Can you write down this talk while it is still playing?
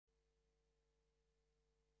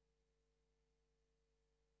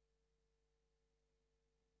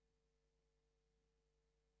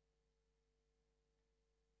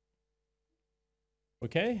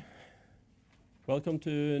Okay, welcome to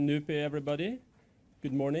NUPI, everybody.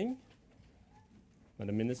 Good morning,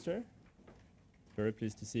 Madam Minister. Very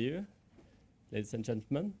pleased to see you, ladies and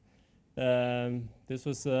gentlemen. This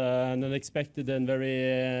was an unexpected and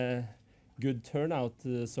very good turnout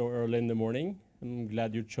so early in the morning. I'm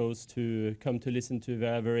glad you chose to come to listen to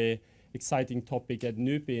a very exciting topic at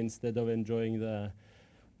NUPI instead of enjoying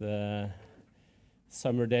the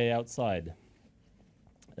summer day outside.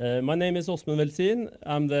 My name is Osman Velsin.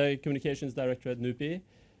 I'm the Communications Director at NUPI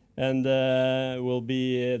and will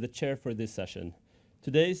be the chair for this session.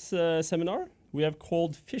 Today's seminar we have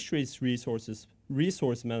called Fisheries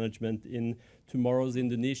Resource Management in Tomorrow's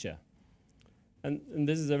Indonesia. And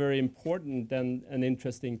this is a very important and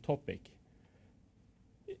interesting topic.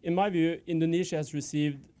 In my view, Indonesia has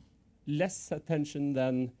received less attention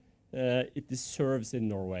than it deserves in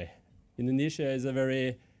Norway. Indonesia is a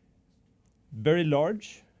very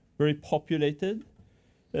large, very populated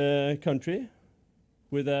country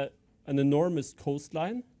with an enormous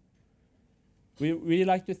coastline. We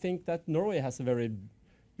like to think that Norway has a very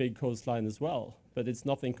big coastline as well, but it's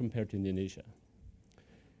nothing compared to Indonesia.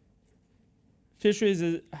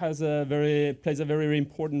 Fisheries plays a very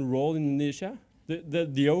important role in Indonesia.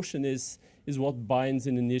 The ocean is what binds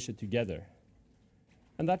Indonesia together.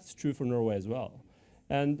 And that's true for Norway as well.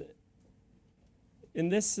 And in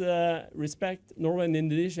this respect, Norway and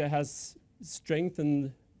Indonesia has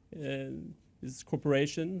strengthened its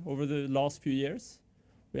cooperation over the last few years.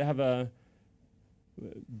 We have a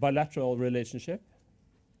bilateral relationship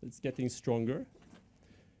that's getting stronger.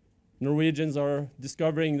 Norwegians are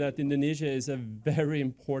discovering that Indonesia is a very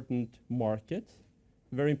important market,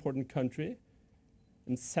 a very important country,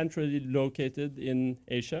 and centrally located in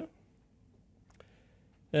Asia.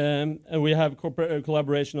 And we have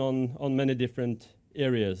collaboration on many different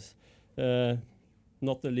areas,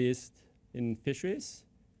 not the least in fisheries,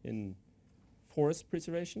 in forest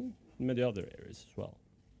preservation, and many other areas as well.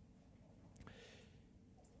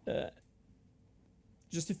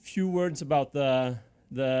 Just a few words about the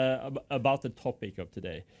topic of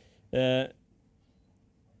today.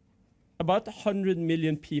 About 100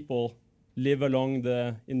 million people live along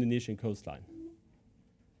the Indonesian coastline.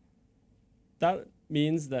 That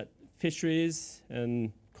means that fisheries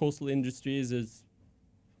and coastal industries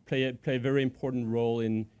play a very important role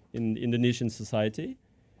in Indonesian society.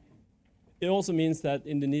 It also means that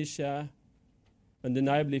Indonesia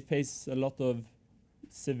undeniably faces a lot of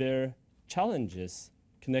severe challenges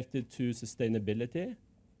connected to sustainability,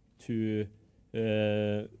 to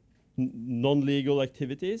non-legal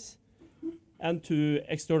activities, and to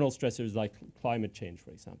external stressors like climate change,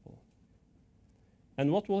 for example.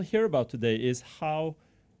 And what we'll hear about today is how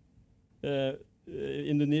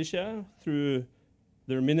Indonesia, through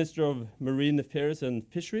their Minister of Marine Affairs and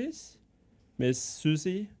Fisheries, Ms.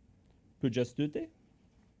 Susi Pudjiastuti,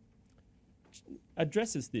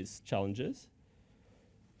 addresses these challenges,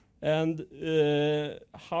 and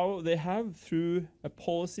how they have, through a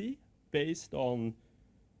policy based on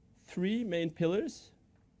three main pillars: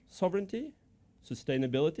 sovereignty,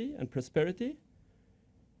 sustainability, and prosperity,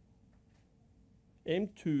 aim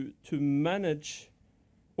to manage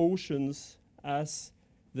oceans as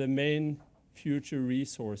the main future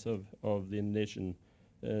resource of the Indonesian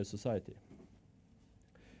society.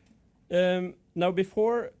 Now,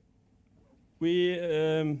 before we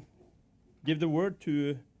give the word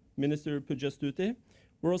to Minister Pudjiastuti,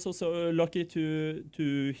 we're also so lucky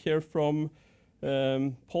to hear from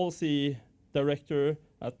Policy Director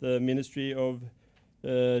at the Ministry of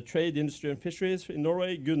Trade, Industry and Fisheries in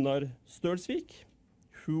Norway, Gunnar Stølsvik,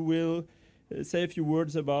 who will say a few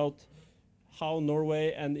words about how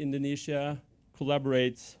Norway and Indonesia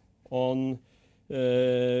collaborate on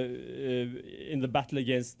in the battle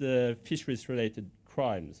against the fisheries-related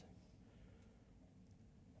crimes.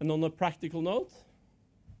 And on a practical note,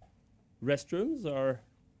 restrooms are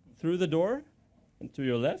through the door and to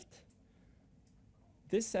your left.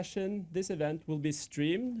 This event will be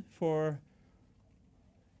streamed for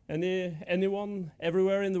anyone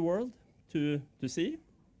everywhere in the world to see.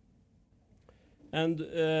 And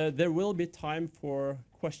there will be time for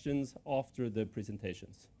questions after the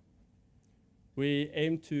presentations. We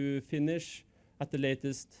aim to finish at the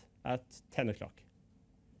latest at 10 o'clock.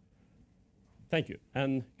 Thank you.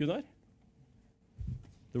 And Gunnar,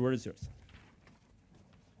 the word is yours.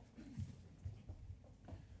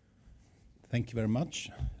 Thank you very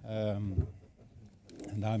much. And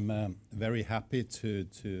I'm very happy to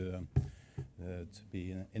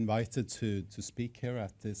be invited to speak here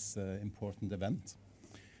at this important event.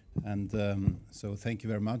 And so thank you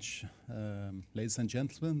very much, ladies and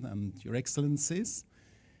gentlemen, and your excellencies.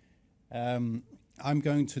 I'm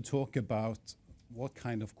going to talk about what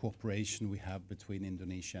kind of cooperation we have between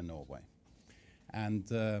Indonesia and Norway.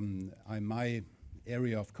 And my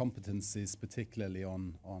area of competence is particularly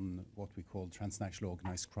on what we call transnational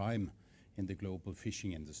organized crime in the global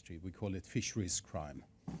fishing industry. We call it fisheries crime.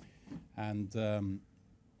 And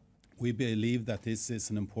we believe that this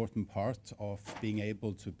is an important part of being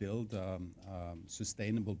able to build a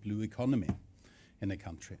sustainable blue economy in a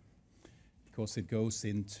country, because it goes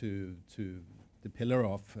into the pillar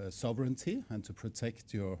of sovereignty and to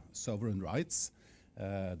protect your sovereign rights,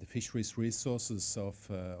 the fisheries resources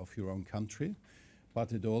of your own country.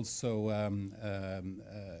 But it also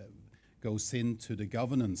goes into the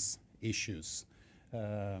governance issues,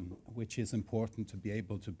 which is important to be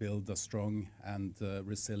able to build a strong and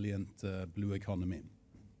resilient blue economy.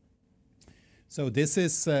 So this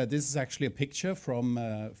is actually a picture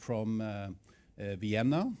from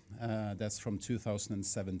Vienna. That's from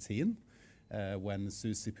 2017, when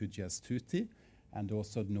Susi Pudjiastuti and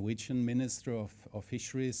also the Norwegian Minister of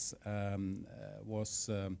Fisheries was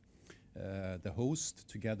the host,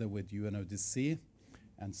 together with UNODC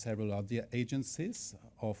and several other agencies,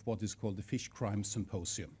 of what is called the Fish Crime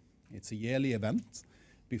Symposium. It's a yearly event.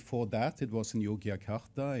 Before that, it was in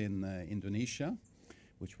Yogyakarta in Indonesia,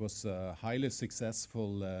 which was a highly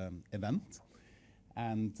successful event.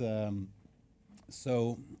 And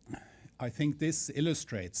so I think this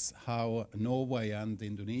illustrates how Norway and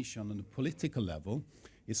Indonesia on a political level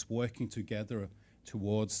is working together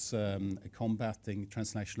towards combating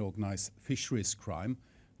transnational organized fisheries crime,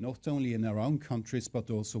 not only in our own countries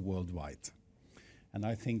but also worldwide. And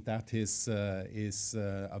I think that is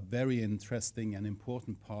a very interesting and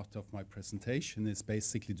important part of my presentation, is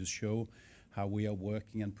basically to show how we are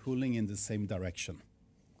working and pulling in the same direction.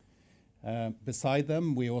 Beside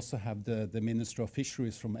them, we also have the Minister of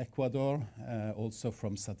Fisheries from Ecuador, also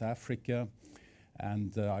from South Africa,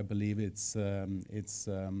 and I believe it's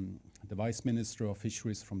the Vice Minister of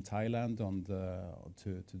Fisheries from Thailand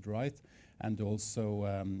to the right, and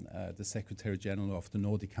also the Secretary General of the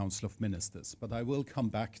Nordic Council of Ministers. But I will come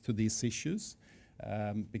back to these issues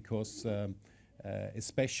because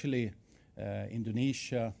especially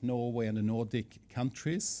Indonesia, Norway, and the Nordic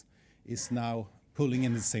countries is now pulling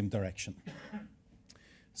in the same direction.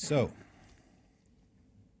 So,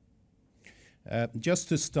 just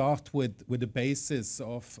to start with the basis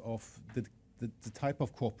of the type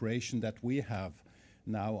of cooperation that we have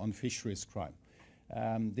now on fisheries crime.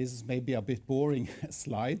 This is maybe a bit boring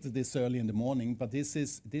slide this early in the morning, but this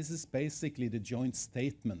is basically the joint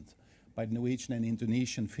statement by the Norwegian and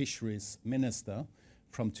Indonesian fisheries minister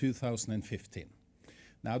from 2015.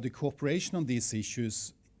 Now, the cooperation on these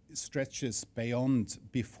issues stretches beyond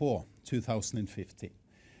before 2015,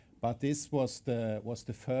 but this was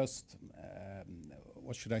the first,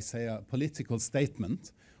 what should I say, a political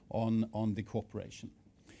statement on the cooperation.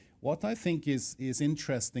 What I think is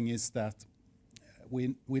interesting is that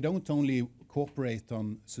we don't only cooperate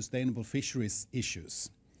on sustainable fisheries issues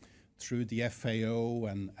through the FAO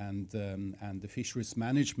and the fisheries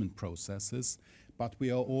management processes, but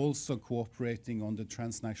we are also cooperating on the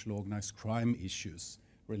transnational organized crime issues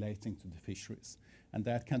relating to the fisheries. And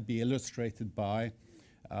that can be illustrated by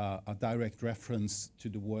a direct reference to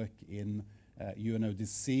the work in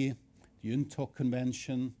UNODC, the UNTOC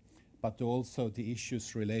Convention, but also the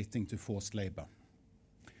issues relating to forced labor,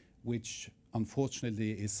 which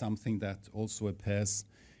unfortunately is something that also appears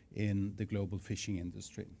in the global fishing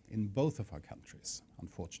industry in both of our countries,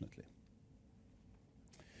 unfortunately.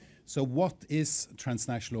 So what is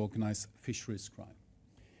transnational organized fisheries crime?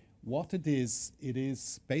 What it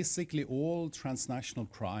is basically all transnational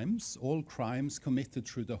crimes, all crimes committed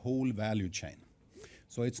through the whole value chain.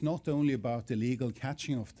 So it's not only about the illegal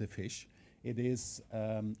catching of the fish, it is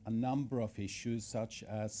a number of issues such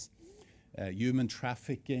as human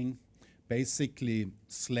trafficking, basically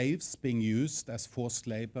slaves being used as forced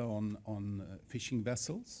labor on fishing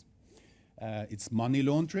vessels. It's money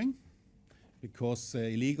laundering, because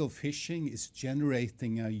illegal fishing is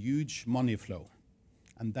generating a huge money flow,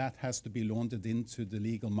 and that has to be laundered into the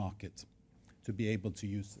legal market to be able to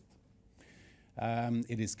use it.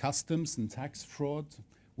 It is customs and tax fraud,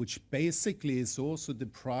 which basically is also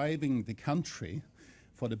depriving the country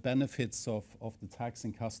for the benefits of the tax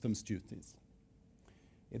and customs duties.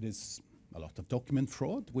 It is a lot of document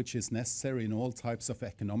fraud, which is necessary in all types of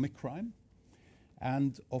economic crime.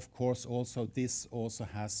 And of course, also this also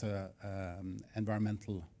has an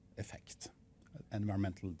environmental effect,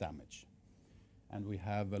 environmental damage. And we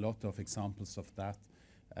have a lot of examples of that.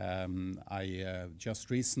 I just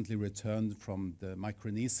recently returned from the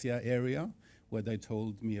Micronesia area, where they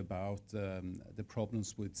told me about the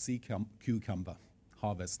problems with sea cucumber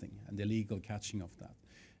harvesting and the illegal catching of that,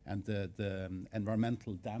 and the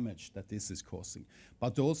environmental damage that this is causing,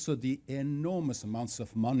 but also the enormous amounts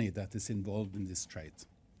of money that is involved in this trade.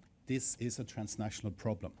 This is a transnational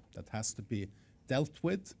problem that has to be dealt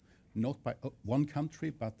with, not by one country,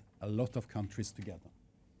 but a lot of countries together.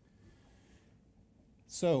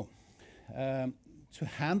 So, to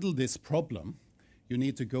handle this problem, you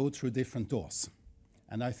need to go through different doors.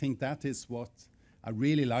 And I think that is what I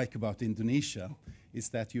really like about Indonesia, is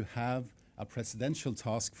that you have a presidential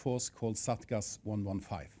task force called Satgas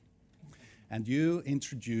 115. And you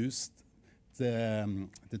introduced the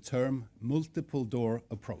term multiple door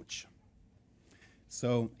approach.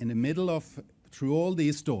 So in the middle of, through all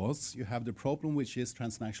these doors, you have the problem which is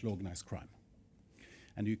transnational organized crime.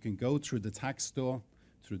 And you can go through the tax door,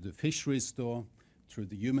 through the fisheries door, through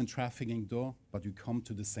the human trafficking door, but you come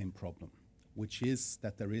to the same problem, which is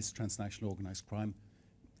that there is transnational organized crime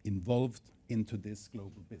involved into this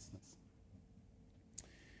global business.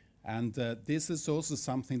 And this is also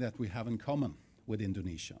something that we have in common with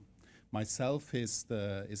Indonesia. Myself is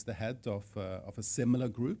the head of a similar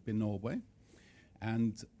group in Norway,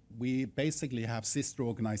 and we basically have sister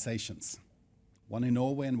organizations, one in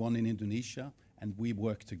Norway and one in Indonesia, and we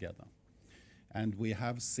work together. And we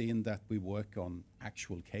have seen that we work on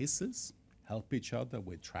actual cases, help each other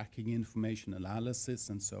with tracking information, analysis,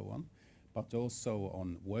 and so on, but also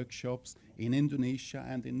on workshops in Indonesia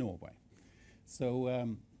and in Norway. So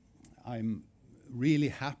I'm really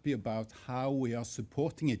happy about how we are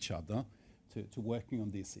supporting each other to working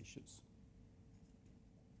on these issues.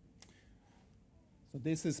 So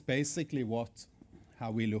this is basically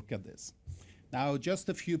how we look at this. Now, just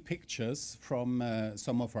a few pictures from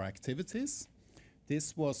some of our activities.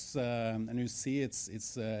 This was, and you see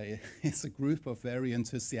it's a group of very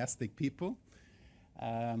enthusiastic people.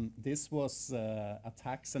 This was a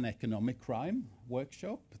tax and economic crime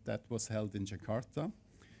workshop that was held in Jakarta,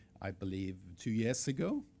 I believe 2 years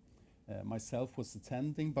ago. Myself was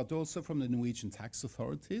attending, but also from the Norwegian tax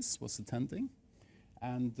authorities was attending,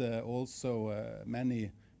 and also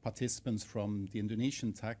many participants from the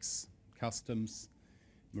Indonesian tax, customs,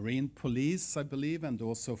 marine police, I believe, and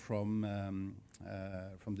also from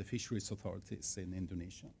the fisheries authorities in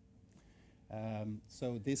Indonesia.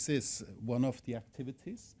 So this is one of the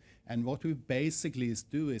activities, and what we basically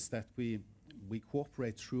do is that we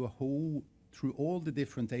cooperate through all the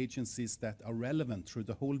different agencies that are relevant through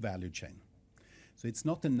the whole value chain. So it's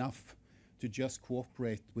not enough to just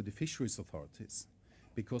cooperate with the fisheries authorities,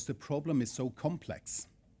 because the problem is so complex,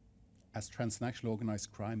 as transnational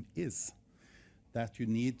organized crime is, that you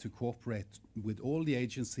need to cooperate with all the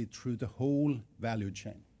agencies through the whole value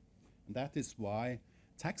chain. And that is why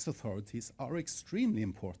tax authorities are extremely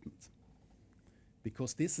important,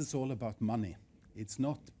 because this is all about money. It's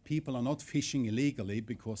not, people are not fishing illegally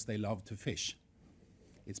because they love to fish.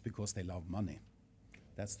 It's because they love money.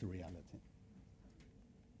 That's the reality.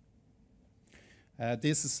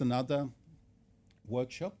 This is another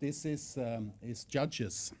workshop. This is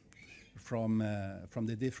judges from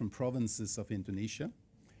the different provinces of Indonesia.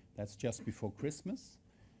 That's just before Christmas.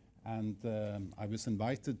 And I was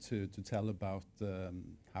invited to tell about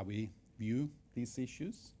how we view these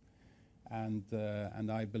issues.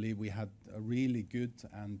 And I believe we had a really good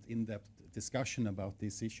and in-depth discussion about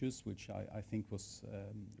these issues, which I think was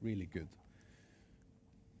really good.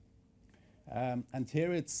 And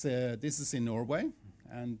here this is in Norway,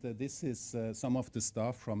 and this is some of the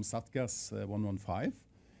staff from Satgas 115.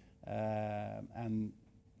 And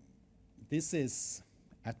this is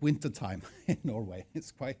at winter time in Norway.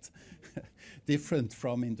 It's quite different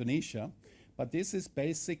from Indonesia. But this is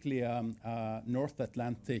basically a North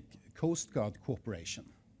Atlantic Coast Guard cooperation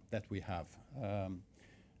that we have.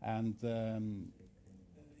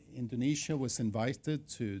 Indonesia was invited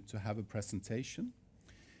to have a presentation,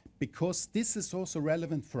 because this is also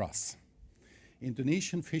relevant for us.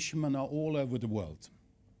 Indonesian fishermen are all over the world.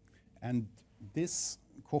 And this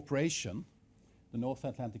cooperation, the North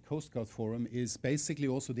Atlantic Coast Guard Forum, is basically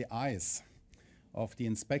also the eyes of the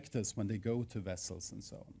inspectors when they go to vessels and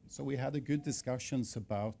so on. So we had a good discussions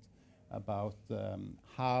about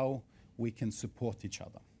how we can support each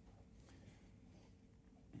other.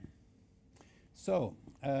 So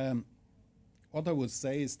what I would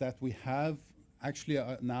say is that we have actually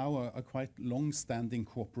now a quite long-standing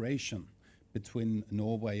cooperation between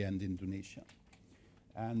Norway and Indonesia.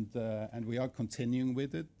 And we are continuing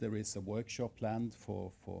with it. There is a workshop planned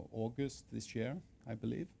for August this year, I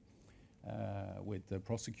believe, with the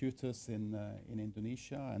prosecutors in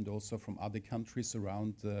Indonesia and also from other countries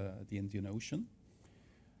around the Indian Ocean.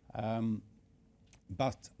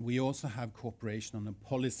 But we also have cooperation on a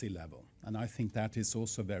policy level, and I think that is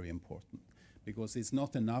also very important, because it's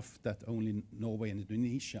not enough that only Norway and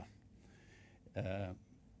Indonesia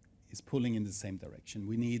is pulling in the same direction.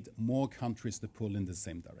 We need more countries to pull in the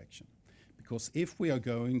same direction. Because if we are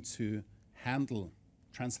going to handle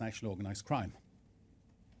transnational organized crime,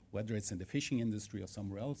 whether it's in the fishing industry or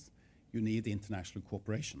somewhere else, you need international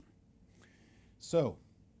cooperation. So,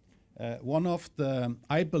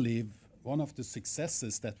 I believe, one of the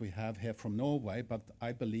successes that we have here from Norway, but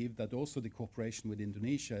I believe that also the cooperation with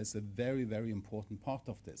Indonesia is a very, very important part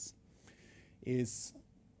of this, is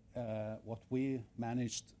what we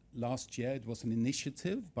managed last year. It was an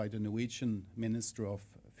initiative by the Norwegian Minister of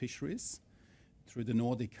Fisheries through the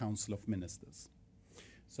Nordic Council of Ministers.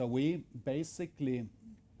 So we basically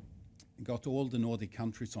got all the Nordic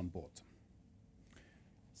countries on board.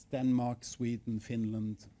 It's Denmark, Sweden,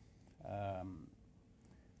 Finland,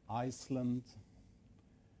 Iceland,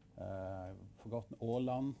 I've forgotten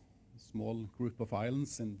Åland, a small group of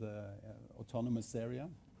islands in the autonomous area,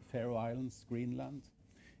 Faroe Islands, Greenland,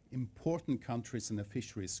 important countries in a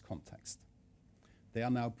fisheries context. They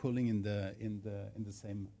are now pulling in the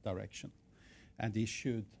same direction, and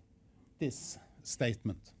issued this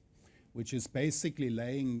statement, which is basically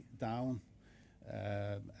laying down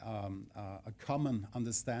a common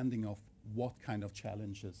understanding of what kind of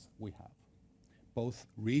challenges we have, both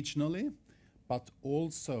regionally, but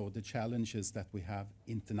also the challenges that we have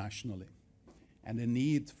internationally, and the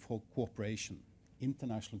need for cooperation,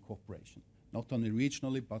 international cooperation, not only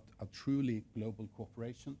regionally, but a truly global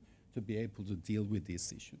cooperation to be able to deal with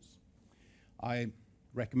these issues. I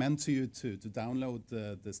recommend to you to download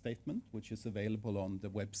the statement, which is available on the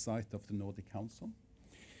website of the Nordic Council.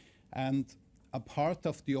 And a part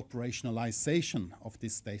of the operationalization of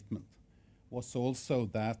this statement was also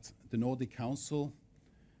that the Nordic Council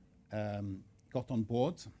got on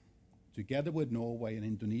board, together with Norway and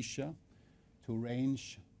Indonesia, to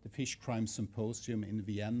arrange the Fish Crime Symposium in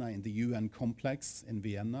Vienna, in the UN complex in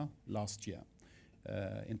Vienna last year,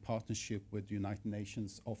 in partnership with the United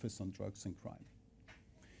Nations Office on Drugs and Crime.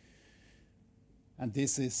 And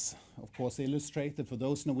this is, of course, illustrated for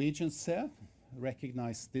those Norwegians here.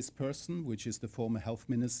 Recognize this person, which is the former health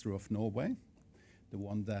minister of Norway, the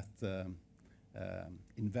one that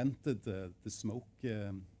invented the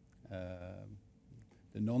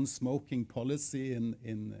non-smoking policy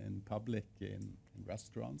in public, in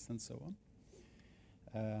restaurants and so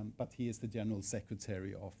on. But he is the General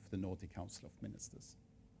Secretary of the Nordic Council of Ministers.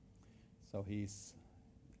 So he's,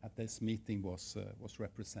 at this meeting, was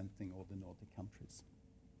representing all the Nordic countries.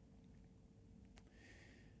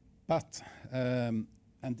 But,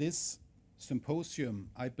 and this symposium,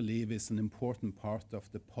 I believe, is an important part of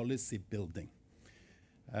the policy building.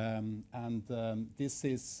 This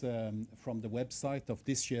is from the website of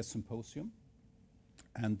this year's symposium.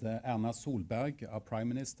 And Erna Solberg, our Prime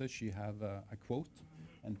Minister, she have a quote.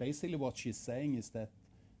 And basically what she's saying is that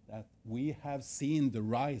we have seen the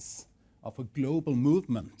rise of a global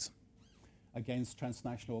movement against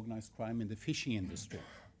transnational organized crime in the fishing industry,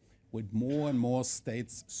 with more and more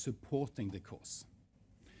states supporting the cause.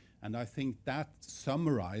 And I think that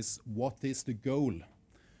summarizes what is the goal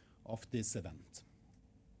of this event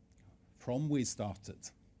from we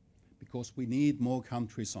started, because we need more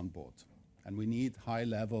countries on board, and we need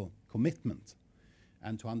high-level commitment,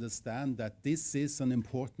 and to understand that this is an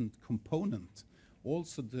important component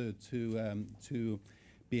also to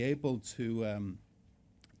be able to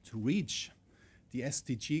reach the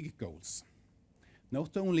SDG goals.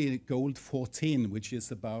 Not only goal 14, which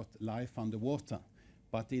is about life underwater,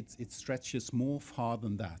 but it stretches more far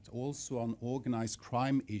than that, also on organized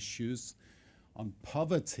crime issues, on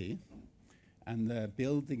poverty, and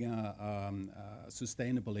building a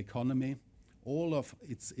sustainable economy. All of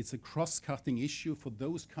it's a cross-cutting issue for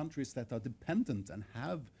those countries that are dependent and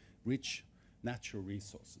have rich natural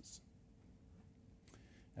resources.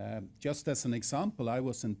 Just as an example, I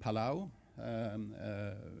was in Palau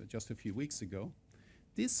just a few weeks ago.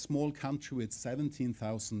 This small country with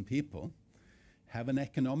 17,000 people have an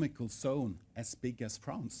economical zone as big as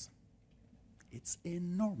France. It's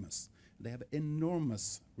enormous. They have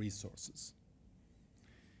enormous resources.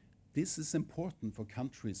 This is important for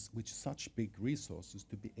countries with such big resources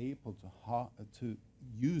to be able to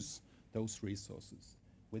use those resources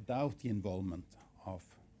without the involvement of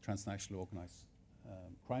transnational organized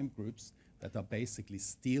crime groups that are basically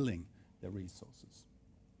stealing their resources.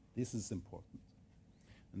 This is important.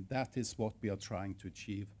 And that is what we are trying to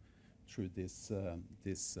achieve through this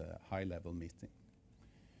high-level meeting.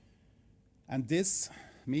 And this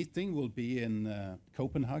meeting will be in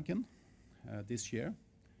Copenhagen this year.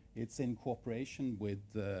 It's in cooperation with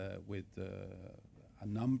a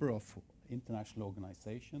number of international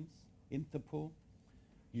organizations, Interpol,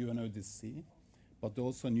 UNODC, but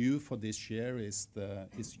also new for this year is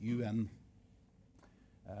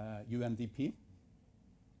UNDP.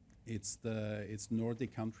 It's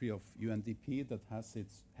Nordic country of UNDP that has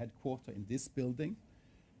its headquarters in this building,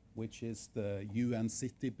 which is the UN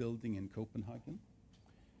City building in Copenhagen.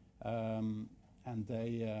 And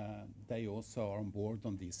they also are on board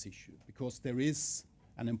on this issue, because there is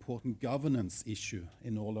an important governance issue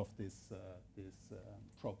in all of this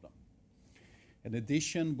problem. In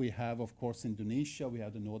addition, we have, of course, Indonesia, we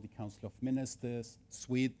have the Nordic Council of Ministers,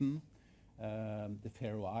 Sweden, the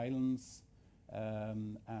Faroe Islands,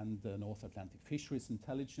 and the North Atlantic Fisheries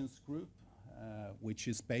Intelligence Group, which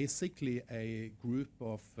is basically a group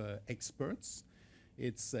of experts.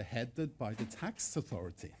 It's headed by the tax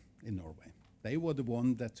authority in Norway. They were the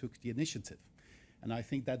one that took the initiative. And I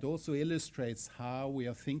think that also illustrates how we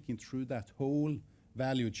are thinking through that whole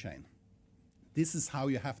value chain. This is how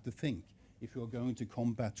you have to think if you're going to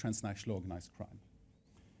combat transnational organized crime.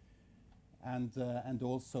 And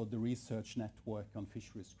also the research network on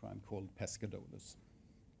fisheries crime called Pescadores.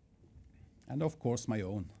 And of course my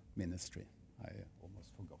own ministry. I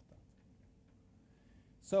almost forgot that.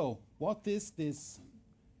 So what is this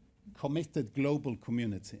committed global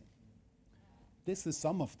community? This is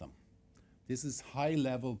some of them. This is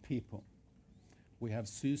high-level people. We have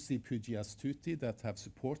Susi Pudjiastuti that have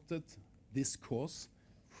supported this cause,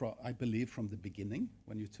 I believe, from the beginning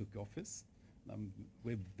when you took office.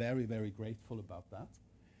 We're very, very grateful about that.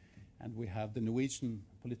 And we have the Norwegian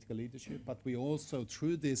political leadership, but we also,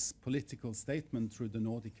 through this political statement, through the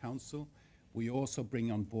Nordic Council, we also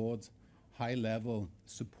bring on board high-level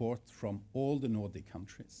support from all the Nordic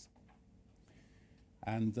countries.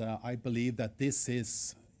 And I believe that this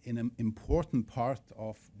is an important part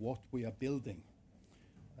of what we are building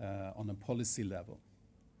on a policy level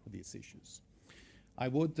for these issues. I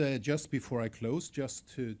would, just before I close, just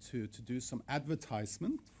to do some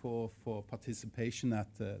advertisement for participation at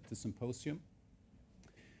the symposium.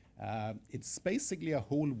 It's basically a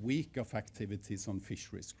whole week of activities on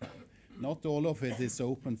fisheries crime. Not all of it is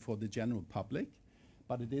open for the general public,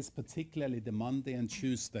 but it is particularly the Monday and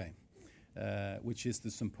Tuesday, which is the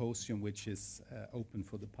symposium which is open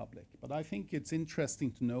for the public. But I think it's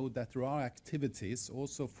interesting to know that there are activities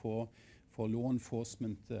also for law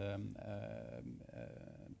enforcement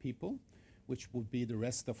people, which will be the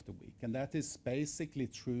rest of the week. And that is basically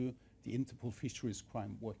through the Interpol Fisheries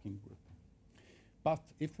Crime Working Group. But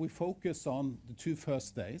if we focus on the 2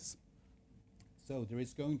 first days, so there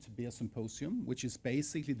is going to be a symposium, which is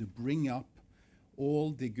basically to bring up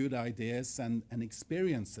all the good ideas and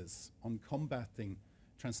experiences on combating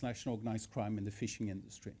transnational organized crime in the fishing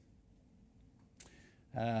industry.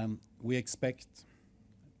 We expect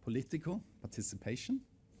political participation,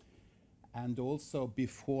 and also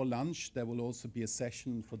before lunch there will also be a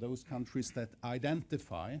session for those countries that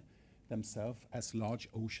identify themselves as large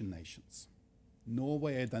ocean nations.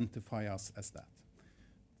 Norway identify us as that.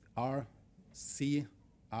 Our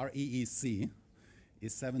EEC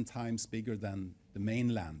is 7 times bigger than the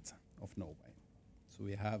mainland of Norway. So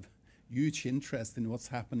we have huge interest in what's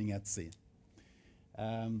happening at sea.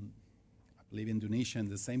 I believe Indonesia in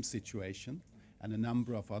the same situation, and a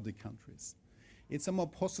number of other countries. It's a more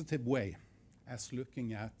positive way as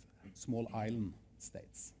looking at small island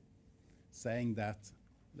states, saying that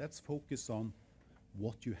let's focus on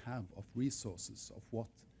what you have of resources, of what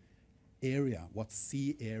area, what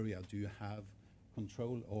sea area do you have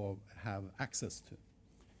control or have access to.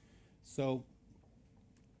 So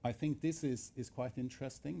I think this is quite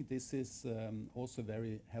interesting. This is also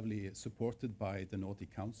very heavily supported by the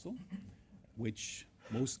Nordic Council, which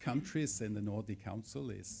most countries in the Nordic Council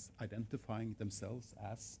is identifying themselves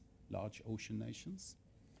as large ocean nations.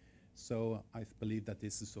 So I believe that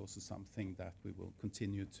this is also something that we will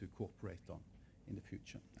continue to cooperate on in the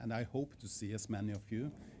future. And I hope to see as many of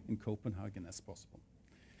you in Copenhagen as possible.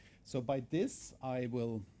 So by this, I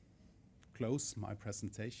will close my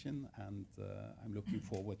presentation, and I'm looking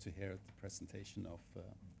forward to hear the presentation of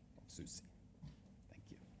Susi. Thank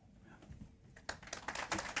you.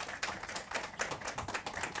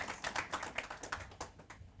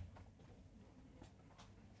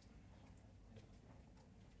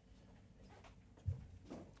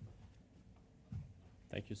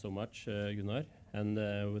 Thank you so much, Gunnar. And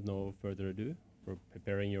with no further ado, for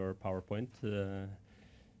preparing your PowerPoint, Madam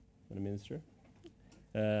Minister,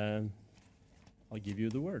 I'll give you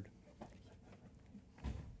the word.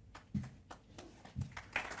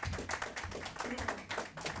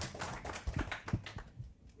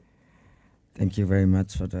 Thank you very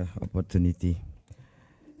much for the opportunity.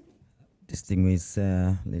 Distinguished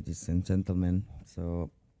ladies and gentlemen,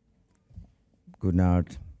 so Gunnar,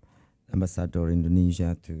 Ambassador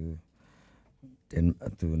Indonesia to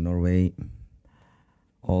Norway,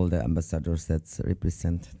 all the ambassadors that's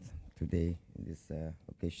represented today in this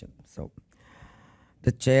occasion. So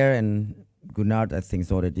the chair and Gunnar, I think,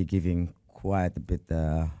 is already giving quite a bit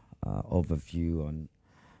overview on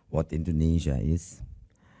what Indonesia is.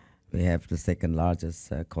 We have the second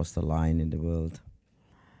largest coastal line in the world,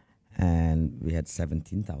 and we had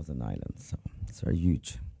 17,000 islands, so it's very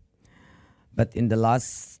huge. But in the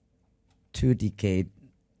last 2 decades,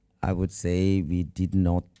 I would say we did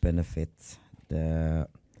not benefit the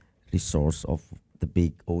resource of the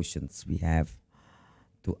big oceans we have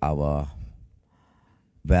to our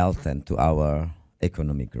wealth and to our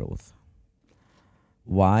economic growth.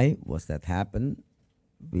 Why was that happen?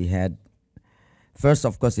 We had, first,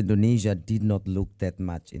 of course, Indonesia did not look that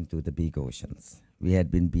much into the big oceans. We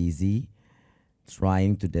had been busy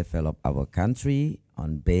trying to develop our country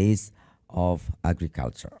on base of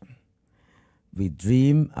agriculture. We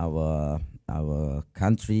dream our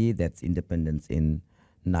country that's independence in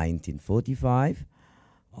 1945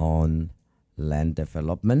 on land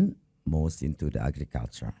development, most into the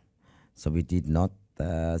agriculture. So we did not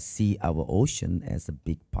see our ocean as a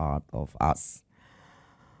big part of us.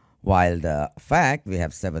 While the fact we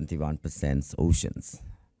have 71% oceans.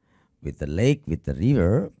 With the lake, with the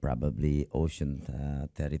river, probably ocean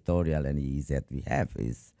territorial and EEZ we have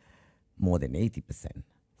is more than 80%.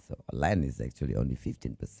 So land is actually only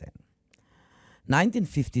 15%.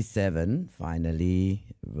 1957, finally,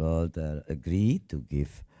 world agreed to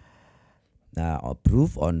give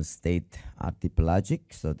approve on state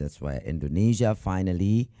archipelagic. So that's why Indonesia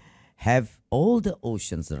finally have all the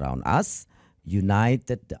oceans around us,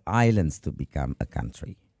 united the islands to become a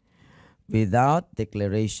country. Without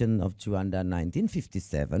declaration of Juanda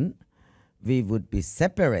 1957, we would be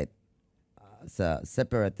separated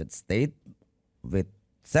state with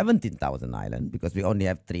 17,000 islands because we only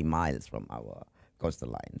have 3 miles from our coastal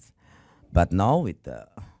lines. But now with the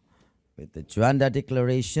Juanda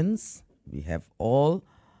declarations, we have all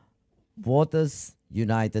waters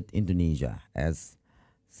united Indonesia as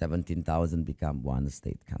 17,000 become one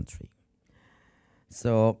state country.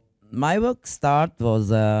 So my work start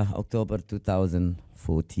was October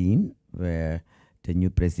 2014, where the new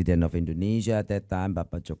president of Indonesia at that time,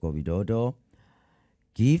 Bapak Joko Widodo,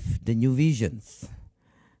 give the new visions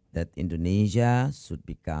that Indonesia should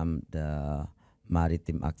become the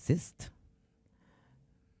maritime axis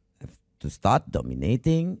to start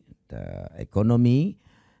dominating the economy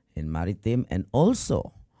in maritime, and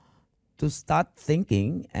also to start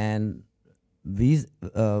thinking and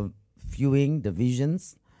viewing the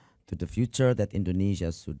visions to the future that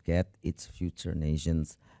Indonesia should get its future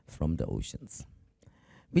nations from the oceans,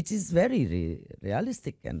 which is very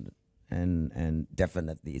realistic and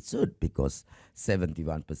definitely it should, because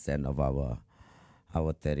 71% of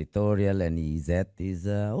our territorial and EEZ is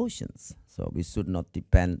oceans. So we should not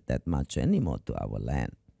depend that much anymore to our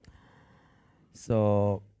land.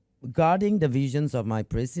 So regarding the visions of my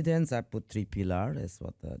presidents, I put 3 pillars, as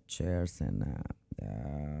what the chairs and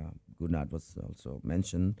Gunnar was also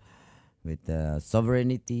mentioned, with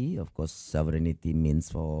sovereignty. Of course, sovereignty means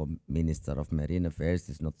for Minister of Marine Affairs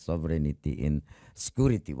is not sovereignty in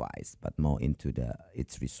security-wise, but more into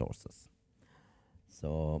its resources.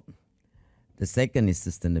 So the second is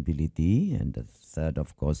sustainability, and the third,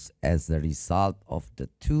 of course, as a result of the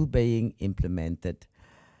 2 being implemented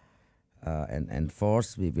and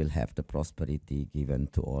enforced, we will have the prosperity given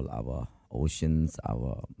to all our oceans,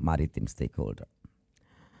 our maritime stakeholder.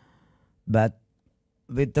 But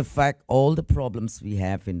with the fact all the problems we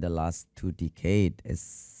have in the last 2 decades,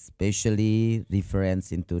 especially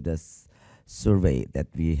reference into the survey that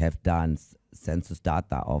we have done, census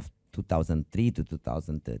data of 2003 to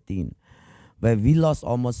 2013, where we lost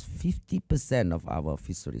almost 50% of our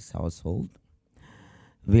fisheries household.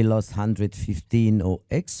 We lost 115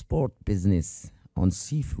 export business on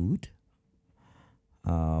seafood,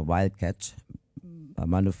 wild catch,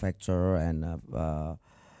 manufacturer and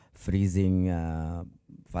freezing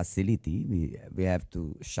facility. We have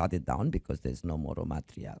to shut it down because there's no more raw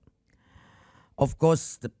material. Of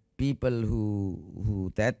course, the people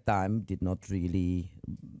who that time did not really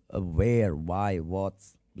aware why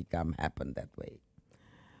what's happened that way.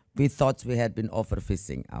 We thought we had been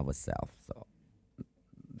overfishing ourselves, so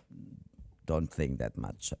don't think that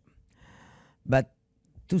much. But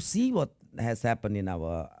to see what has happened in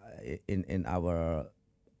our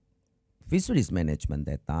fisheries management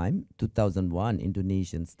that time, 2001,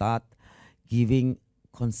 Indonesians start giving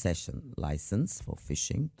concession license for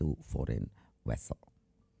fishing to foreign vessel.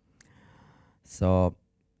 So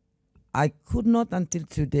I could not until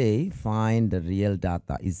today find the real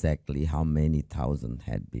data exactly how many thousand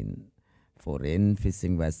had been foreign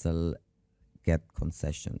fishing vessel get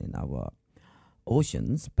concession in our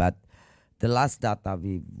oceans, but the last data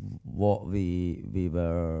we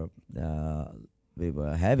were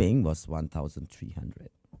having was 1,300.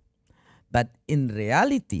 But in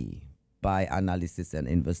reality, by analysis and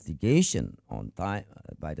investigation on time,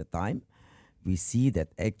 by the time, we see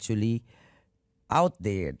that actually out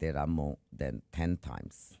there are more than 10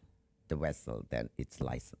 times the vessel than its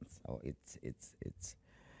license, or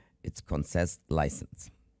its concessed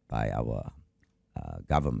license by our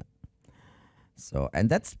government. So, and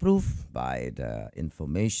that's proof by the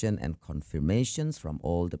information and confirmations from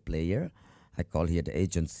all the players. I call here the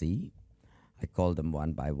agency. I call them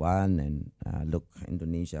one by one, and look,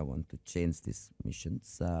 Indonesia want to change these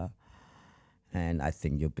missions, and I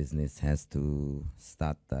think your business has to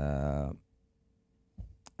start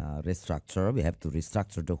restructure. We have to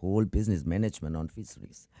restructure the whole business management on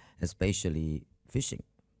fisheries, especially fishing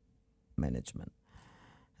management,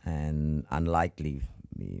 and unlikely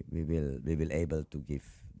we will able to give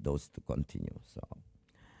those to continue. So,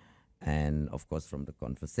 and of course, from the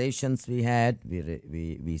conversations we had,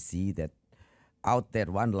 we see that out there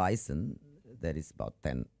one license there is about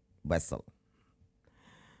 10 vessel.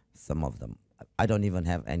 Some of them I don't even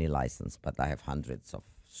have any license, but I have hundreds of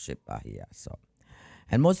ship are here. So,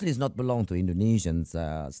 and mostly it's not belong to Indonesians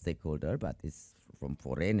stakeholder, but it's from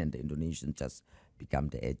foreign, and the Indonesian just become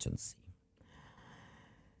the agency.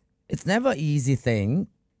 It's never easy thing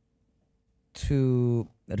to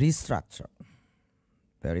restructure.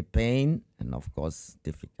 Very pain and of course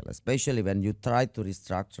difficult, especially when you try to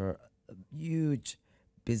restructure a huge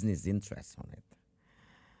business interest on it.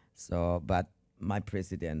 So, but my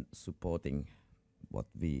president supporting what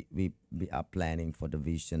we are planning for the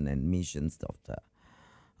vision and missions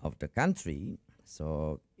of the country.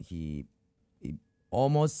 So he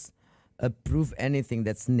almost approve anything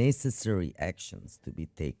that's necessary actions to be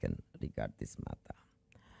taken regarding this matter.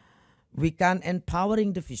 We can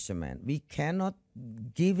empowering the fishermen. We cannot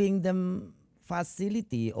giving them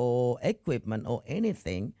facility or equipment or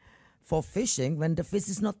anything for fishing when the fish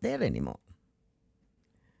is not there anymore.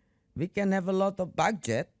 We can have a lot of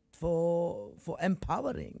budget for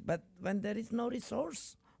empowering, but when there is no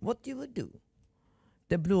resource, what you would do?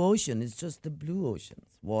 The blue ocean is just the blue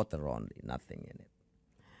oceans, water only, nothing in it.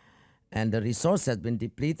 And the resource has been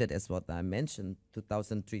depleted, as what I mentioned,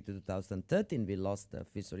 2003 to 2013, we lost the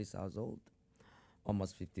fisheries household,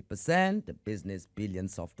 almost 50%, the business,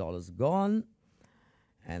 billions of dollars gone.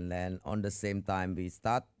 And then on the same time, we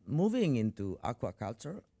start moving into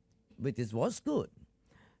aquaculture, which was good.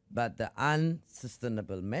 But the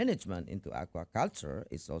unsustainable management into aquaculture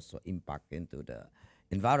is also impact into the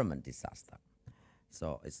environment disaster.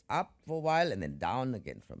 So it's up for a while and then down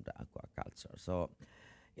again from the aquaculture. So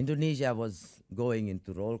Indonesia was going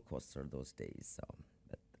into roller coaster those days. So,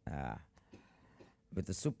 but, with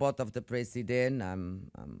the support of the president,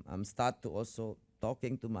 I'm start to also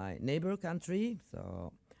talking to my neighbor country.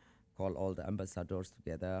 So call all the ambassadors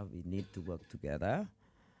together. We need to work together.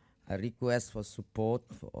 I request for support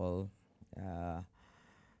for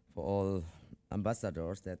all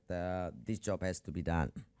ambassadors that this job has to be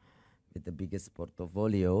done with the biggest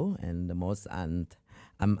portfolio and the most. And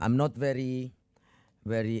I'm not very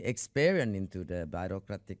experienced into the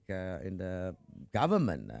bureaucratic in the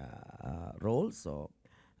government role, so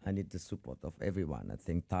I need the support of everyone. I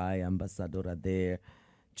think Thai ambassador are there,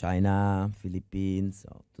 China, Philippines,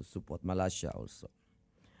 so to support Malaysia also.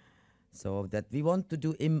 So that we want to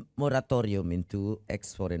do a moratorium into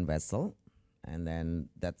ex-foreign vessel, and then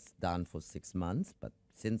that's done for 6 months. But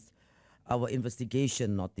since our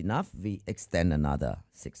investigation not enough, we extend another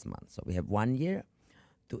 6 months. So we have 1 year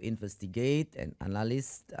to investigate and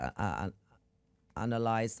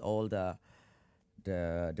analyze all the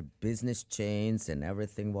business chains and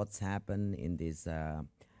everything what's happened in this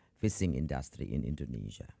fishing industry in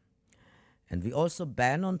Indonesia. And we also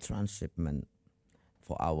ban on transshipment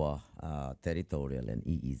for our territorial and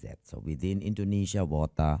EEZ. So within Indonesia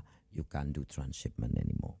water, you can't do transshipment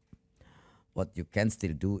anymore. What you can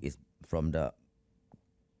still do is from the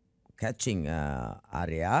catching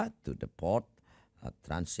area to the port,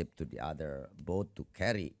 transship to the other boat to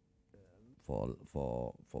carry for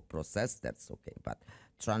process, that's okay. But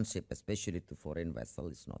transship, especially to foreign vessel,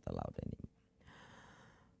 is not allowed anymore.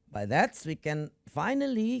 By that, we can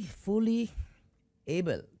finally fully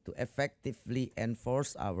able to effectively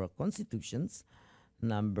enforce our constitutions,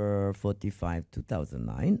 number 45,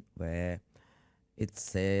 2009, where It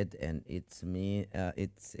said, and it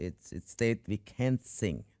state we can't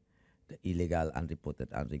sink the illegal, unreported,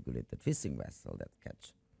 unregulated fishing vessel that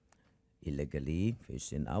catch illegally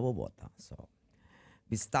fish in our water. So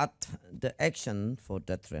we start the action for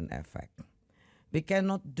deterrent effect. We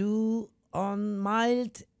cannot do on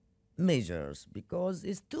mild measures because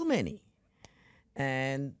it's too many,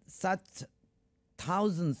 and such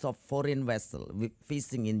thousands of foreign vessels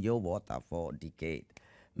fishing in your water for decades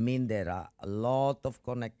mean there are a lot of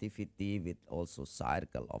connectivity with also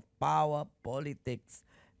circle of power, politics,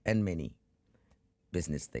 and many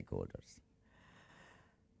business stakeholders.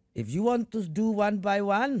 If you want to do one by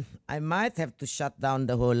one, I might have to shut down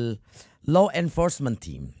the whole law enforcement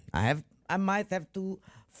team. I might have to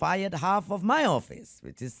fire half of my office,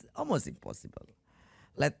 which is almost impossible.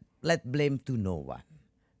 Let blame to no one.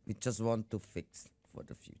 We just want to fix for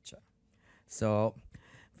the future. So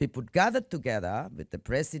we put gathered together with the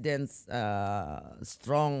president's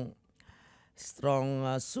strong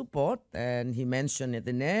support, and he mentioned it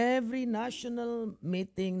in every national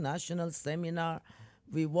meeting, national seminar.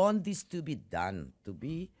 We want this to be done,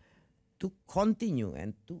 to continue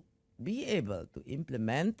and to be able to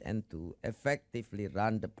implement and to effectively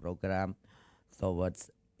run the program towards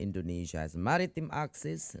Indonesia as maritime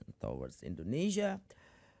axis and towards Indonesia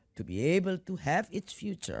to be able to have its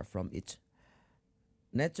future from its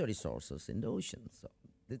natural resources in the ocean. So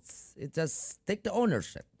it just take the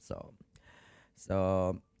ownership. So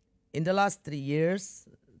in the last 3 years,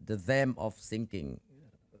 the theme of sinking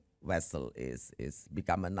vessel is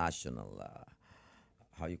become a national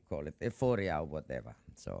how you call it, euphoria or whatever.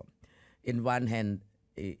 So in one hand,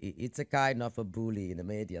 it's a kind of a bully in the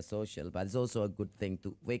media, social, but it's also a good thing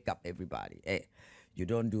to wake up everybody. Hey, you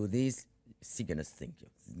don't do this, she's gonna sink you.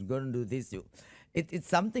 You're gonna do this, it's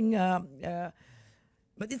something.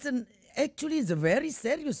 But actually it's a very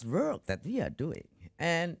serious work that we are doing,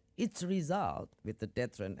 and its result with the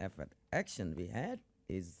deterrent effort action we had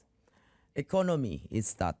is economy is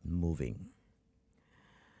start moving.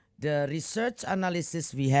 The research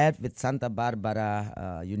analysis we had with Santa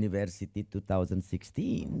Barbara University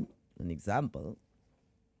 2016, an example,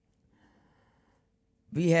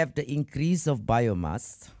 we have the increase of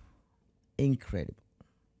biomass, incredible.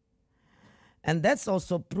 And that's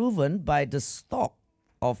also proven by the stock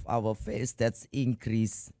of our fish that's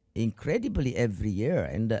increased incredibly every year.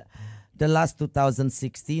 And the last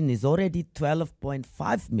 2016 is already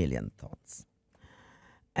 12.5 million tons.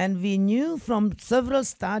 And we knew from several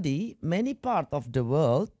studies, many parts of the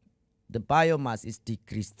world, the biomass is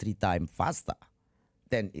decreased 3 times faster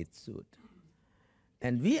than it should.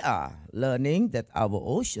 And we are learning that our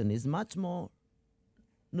ocean is much more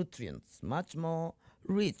nutrients, much more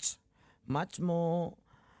rich, much more,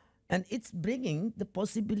 and it's bringing the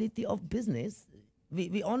possibility of business.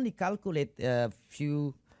 We only calculate a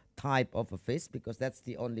few type of a fish because that's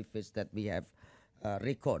the only fish that we have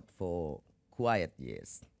record for quiet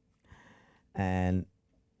years. And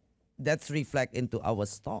that's reflect into our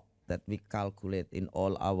stock that we calculate in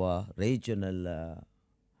all our regional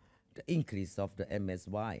the increase of the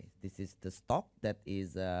MSY. This is the stock that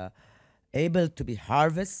is able to be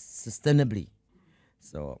harvested sustainably.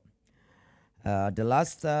 So the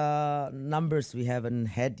last numbers we haven't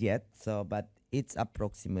had yet, so but it's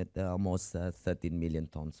approximate almost 13 million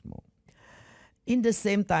tons more. In the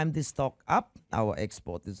same time, the stock up, our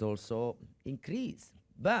export is also increased.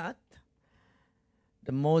 But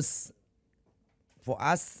the most, for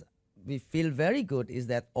us, we feel very good is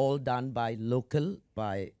that all done by local,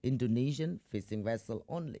 by Indonesian fishing vessel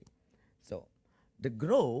only. So the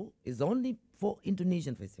growth is only for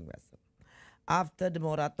Indonesian fishing vessel. After the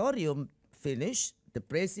moratorium finished, the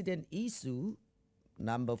president issued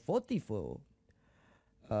number 44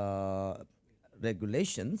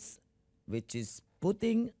 regulations, which is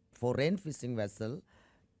putting foreign fishing vessel,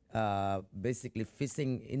 basically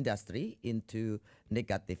fishing industry, into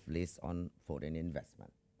negative list on foreign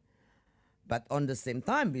investment. But on the same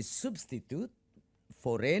time, we substitute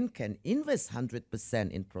foreign can invest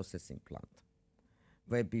 100% in processing plant,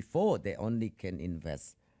 where before they only can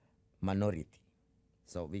invest minority.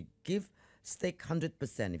 So we give stake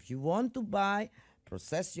 100%. If you want to buy,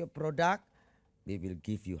 process your product, we will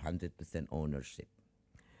give you 100% ownership.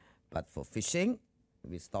 But for fishing,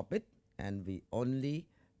 we stop it, and we only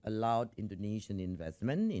allowed Indonesian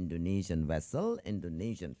investment, Indonesian vessel,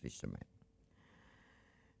 Indonesian fishermen.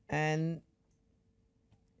 And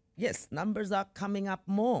yes, numbers are coming up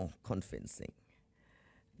more convincing.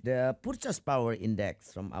 The purchase power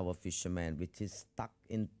index from our fishermen, which is stuck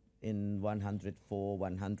in 104,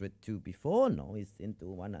 102 before, now is into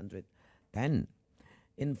 110.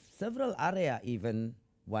 In several areas, even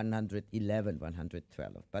 111,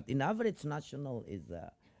 112. But in average, national is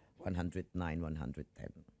 109, 110.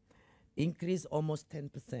 Increase almost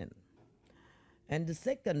 10%. And the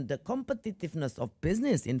second, the competitiveness of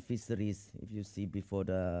business in fisheries, if you see before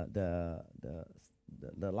the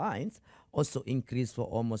lines, also increased for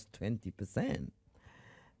almost 20%.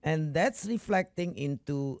 And that's reflecting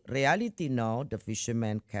into reality now. The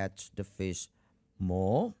fishermen catch the fish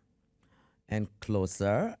more and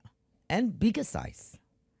closer and bigger size.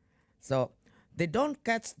 So they don't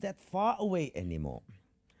catch that far away anymore.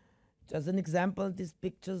 Just an example, these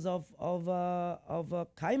pictures of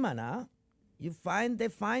Cayman, they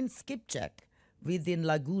find skipjack within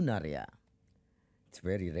lagoon area. It's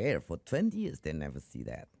very rare. For 20 years, they never see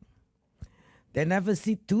that. They never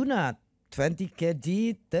see tuna, 20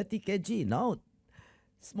 kg, 30 kg. No,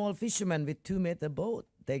 small fishermen with 2-meter boat,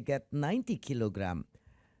 they get 90 kilogram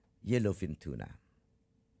yellowfin tuna.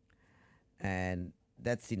 And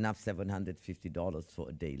that's enough $750 for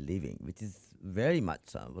a day living, which is very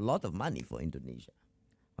much a lot of money for Indonesia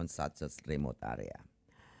on such a remote area.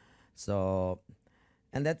 So,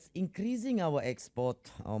 and that's increasing our export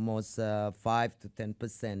almost 5 to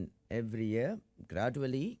 10% every year,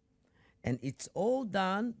 gradually. And it's all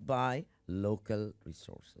done by local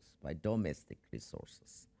resources, by domestic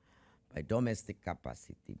resources, by domestic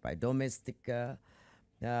capacity, by domestic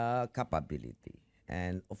capability.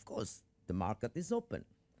 And of course, the market is open.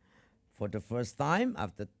 For the first time,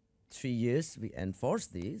 after 3 years, we enforce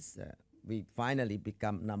this. We finally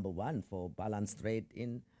become #1 for balanced trade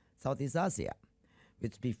in Southeast Asia,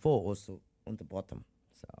 which before also on the bottom.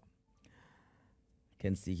 So you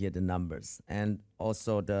can see here the numbers. And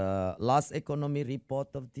also the last economy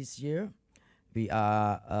report of this year, we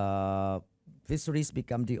are, fisheries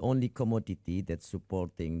become the only commodity that's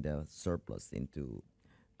supporting the surplus into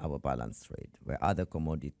our balanced trade, where other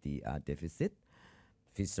commodity are deficit.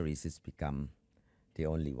 Fisheries has become the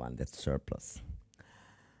only one that's surplus.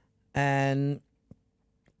 And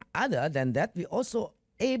other than that, we also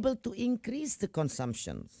able to increase the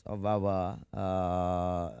consumptions of our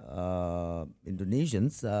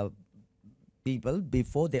Indonesians people.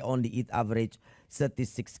 Before, they only eat average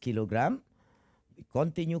 36 kilogram. We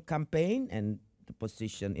continue campaign and the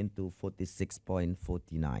position into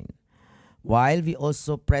 46.49. While we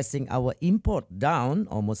also pressing our import down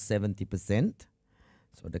almost 70%.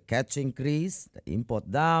 So the catch increase, the import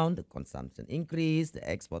down, the consumption increase, the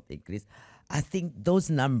export increase. I think those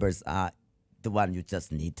numbers are the one you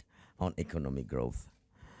just need on economic growth.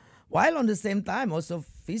 While on the same time, also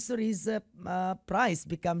fisheries price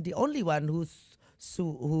become the only one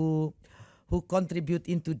who contribute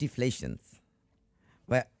into deflations.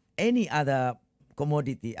 Where any other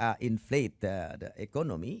commodity inflate the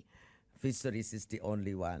economy, fisheries is the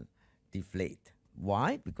only one deflate.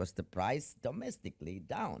 Why? Because the price domestically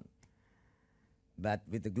down. But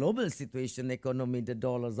with the global situation, economy, the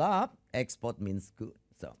dollar's up, export means good.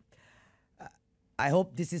 So I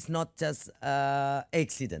hope this is not just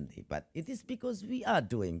accidentally, but it is because we are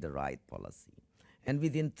doing the right policy. And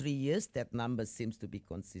within 3 years, that number seems to be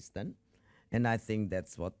consistent. And I think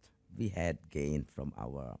that's what we had gained from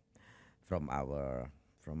our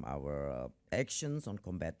actions on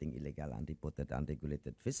combating illegal, unreported,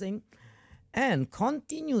 unregulated fishing, and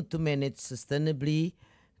continue to manage sustainably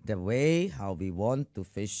the way how we want to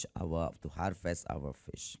to harvest our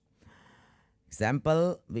fish.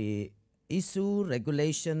 Example, we issue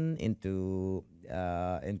regulation into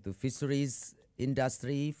fisheries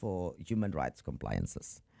industry for human rights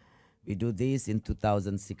compliances. We do this in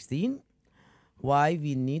 2016. Why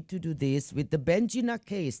we need to do this? With the Benjina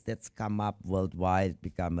case that's come up worldwide,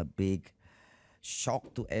 become a big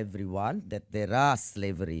shock to everyone that there are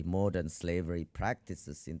modern slavery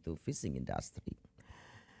practices into fishing industry.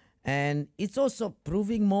 And it's also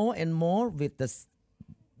proving more and more with the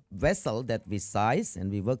vessel that we size, and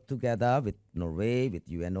we work together with Norway, with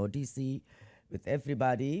UNODC, with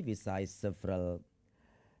everybody. We size several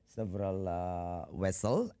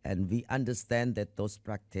vessels, and we understand that those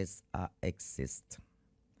practices exist.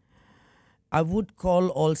 I would call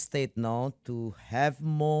all states now to have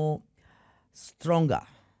more stronger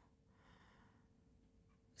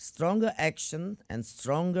action and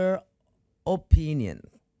stronger opinion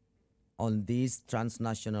on this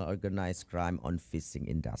transnational organized crime on fishing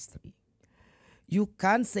industry. You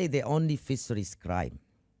can't say the only fisheries crime.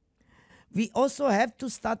 We also have to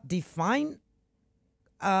start define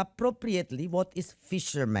appropriately what is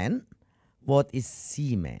fisherman, what is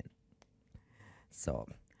seaman. So,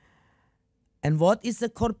 and what is the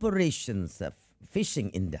corporations of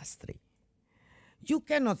fishing industry? You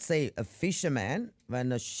cannot say a fisherman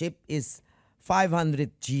when a ship is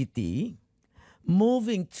 500 GT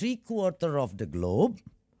moving 3/4 of the globe,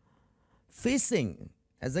 fishing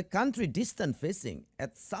as a country, distant fishing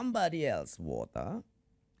at somebody else's water,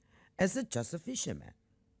 as just a fisherman.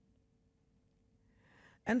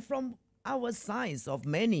 And from our size of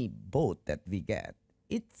many boat that we get,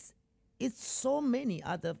 it's so many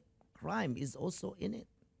other crime is also in it.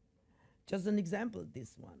 Just an example,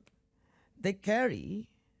 this one. They carry,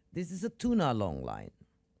 this is a tuna long line,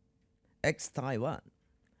 ex-Taiwan,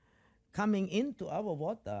 coming into our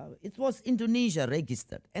water. It was Indonesia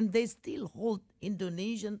registered, and they still hold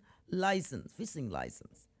Indonesian license, fishing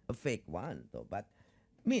license, a fake one though, but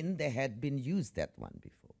they had been used that one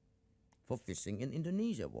before for fishing in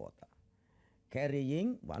Indonesia water,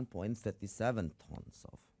 carrying 1.37 tons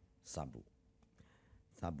of sabu.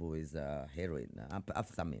 Sabu is heroin,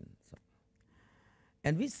 amphetamine. So.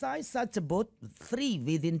 And we size such a boat 3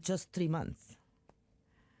 within just 3 months.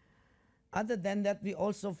 Other than that, we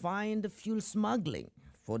also find fuel smuggling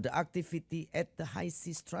for the activity at the high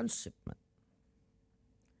seas transshipment.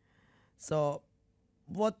 So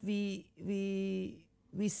what we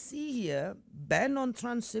see here, ban on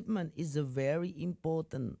transshipment is a very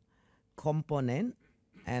important component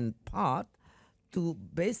and part to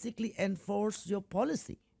basically enforce your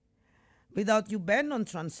policy. Without you ban on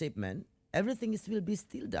transshipment, everything will be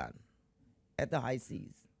still done at the high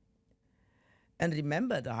seas. And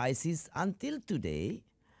remember, the high seas until today,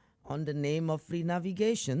 on the name of free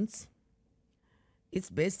navigations, it's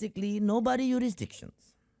basically nobody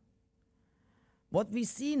jurisdictions. What we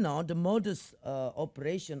see now, the modus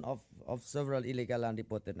operation of several illegal,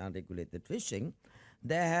 unreported, unregulated fishing,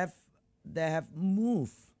 they have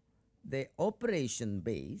moved the operation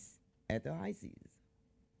base at the high seas.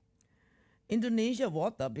 Indonesia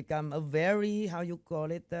water become a very,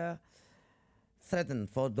 threatened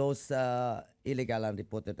for those illegal,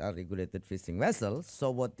 unreported, unregulated fishing vessels.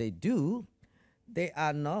 So what they do, they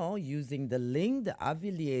are now using the link, the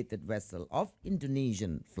affiliated vessel of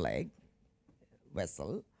Indonesian flag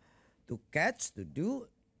vessel to catch, to do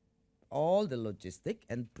all the logistic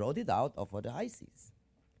and brought it out over the high seas.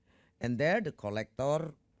 And there the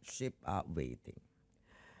collector ship are waiting.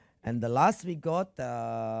 And the last we got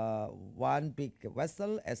one big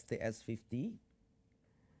vessel, STS-50.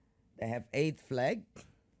 They have 8 flags.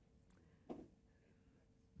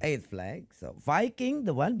 8 flags. So Viking,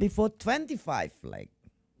 the one before, 25 flags.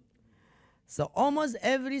 So almost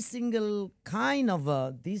every single kind of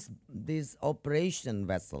this operation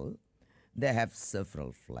vessel, they have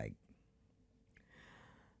several flags.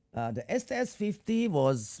 The STS-50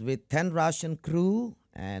 was with 10 Russian crew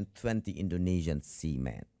and 20 Indonesian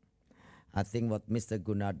seamen. I think what Mr.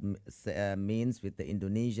 Gunnar means with the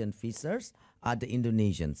Indonesian fishers are the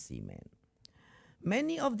Indonesian seamen.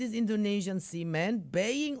 Many of these Indonesian seamen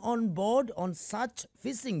being on board on such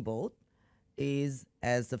fishing boat is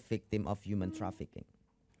as a victim of human trafficking.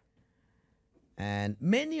 And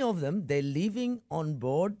many of them, they're living on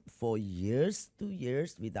board for years to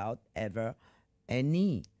years without ever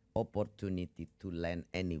any opportunity to land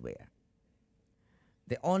anywhere.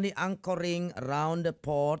 They're only anchoring around the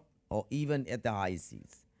port or even at the high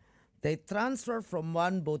seas. They transfer from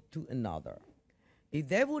one boat to another. If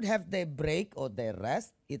they would have their break or their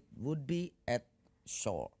rest, it would be at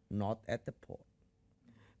shore, not at the port,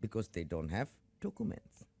 because they don't have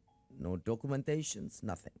documents, no documentations,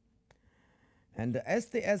 nothing. And the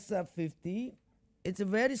STS-50, it's a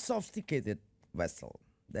very sophisticated vessel.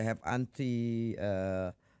 They have anti-radar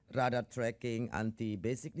tracking,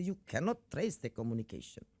 basically you cannot trace the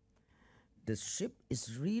communication. The ship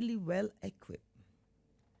is really well equipped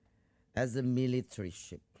as a military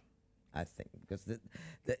ship, I think, because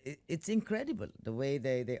it's incredible the way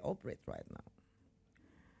they operate right now.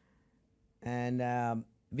 And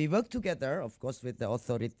we work together, of course, with the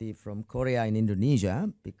authority from Korea and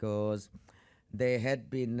Indonesia, because they had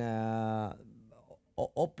been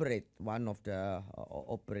one of the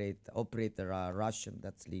operator Russian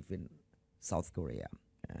that's live in South Korea,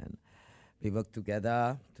 and we work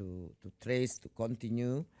together to trace, to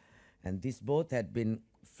continue, and this boat had been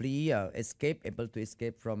able to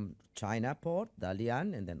escape from China port,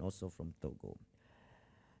 Dalian, and then also from Togo.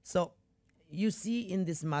 So you see in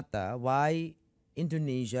this matter why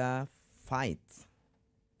Indonesia fights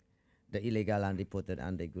the illegal, unreported,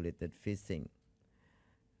 unregulated fishing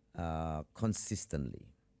consistently.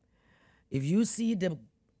 If you see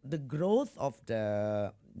the growth of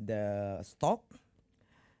the stock,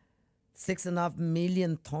 6.5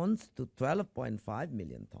 million tons to 12.5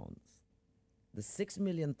 million tons. The 6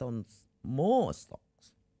 million tons more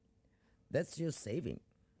stocks, that's your saving.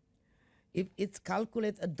 If it's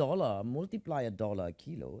calculate $1, multiply $1 a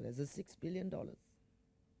kilo, that's a $6 billion.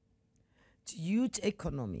 huge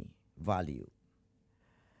economy value.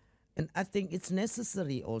 And I think it's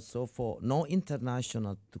necessary also for no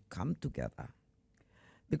international to come together,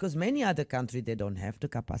 because many other countries, they don't have the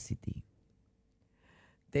capacity.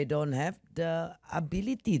 They don't have the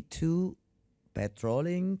ability to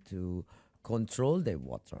patrolling, to control their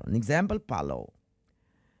water. An example, Palau,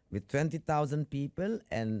 with 20,000 people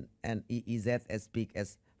and EEZ as big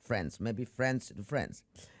as France, maybe France to France.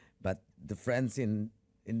 But the France in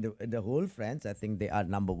the whole France, I think they are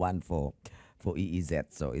number one for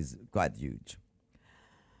EEZ, so it's quite huge.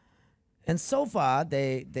 And so far,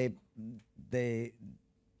 they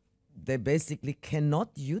basically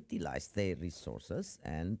cannot utilize their resources,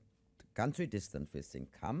 and country distant fishing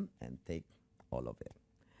come and take all of it.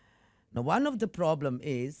 Now, one of the problem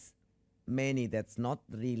is many that's not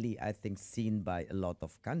really, I think, seen by a lot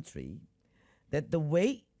of country, that the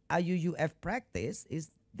way IUUF practice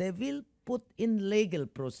is they will put in legal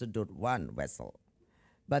procedure one vessel,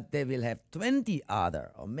 but they will have 20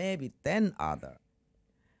 other or maybe 10 other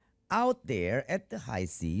out there at the high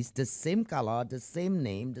seas, the same color, the same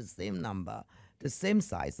name, the same number, the same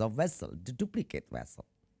size of vessel, the duplicate vessel.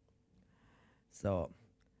 So,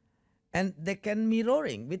 and they can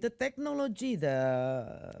mirroring with the technology.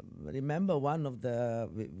 Remember one of the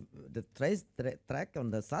track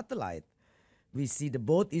on the satellite, we see the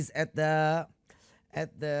boat is at the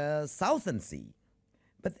Southern Sea,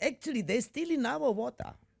 but actually they're still in our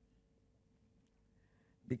water,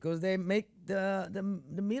 because they make the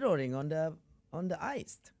mirroring on the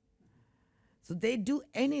ice. So they do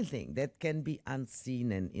anything that can be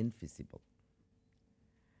unseen and invisible.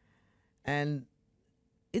 And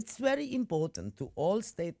it's very important to all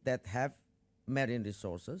states that have marine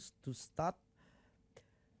resources to start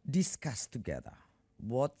discuss together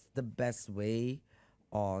what's the best way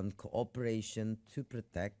on cooperation to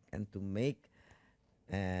protect and to make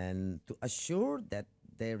and to assure that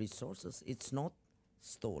their resources, it's not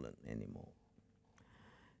stolen anymore.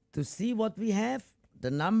 To see what we have,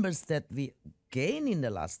 the numbers that we gain in the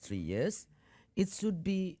last 3 years, it should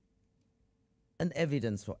be an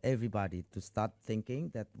evidence for everybody to start thinking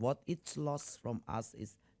that what it's lost from us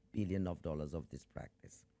is billions of dollars of this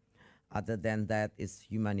practice. Other than that is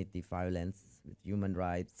humanity violence with human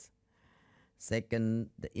rights. Second,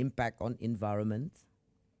 the impact on environment.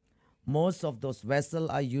 Most of those vessels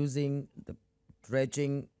are using the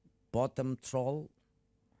dredging bottom troll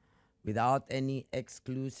without any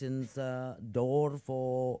exclusions door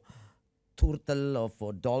for turtle or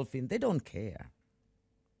for dolphin. They don't care.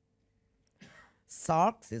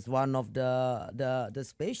 Sharks is one of the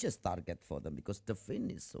spacious target for them because the fin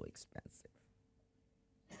is so expensive.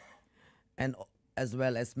 And as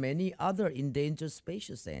well as many other endangered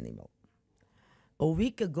spacious animals. A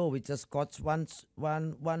week ago, we just caught one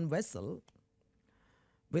vessel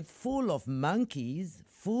with full of monkeys,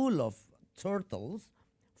 full of turtles,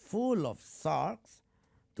 full of sharks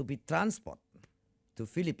to be transported to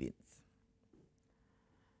Philippines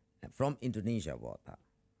from Indonesia water.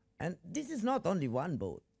 And this is not only one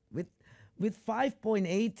boat. With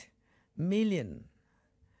 5.8 million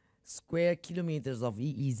square kilometers of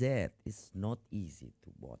EEZ, it's not easy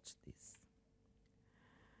to watch this.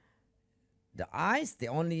 The ice, they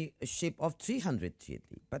only a ship of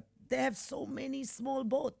 330, but they have so many small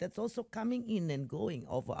boats that's also coming in and going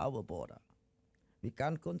over our border. We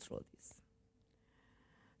can't control this.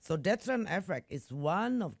 So deterrent effect is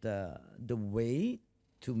one of the way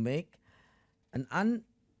to make an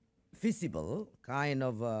unfeasible kind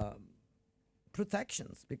of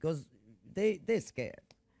protections, because they're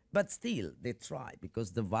scared. But still, they try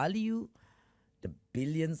because the value, the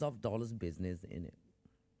billions of dollars business in it.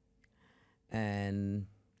 And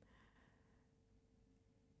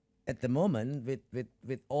at the moment,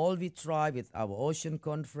 with all we try with our ocean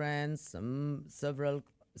conference, several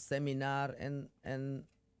seminar and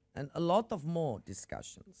a lot of more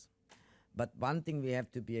discussions. But one thing we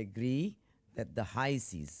have to be agree that the high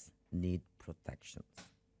seas need protections.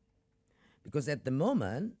 Because at the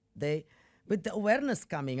moment, with the awareness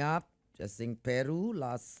coming up, just in Peru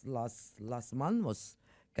last month was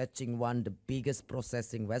catching the biggest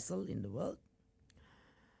processing vessel in the world.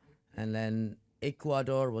 And then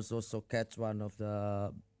Ecuador was also catch one of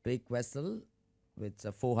the big vessel with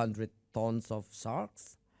 400 tons of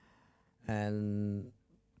sharks. And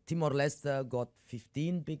Timor-Leste got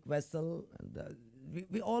 15 big vessel. And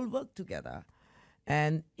we all work together.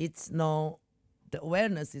 And it's now, the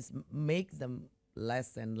awareness is make them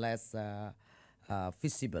less and less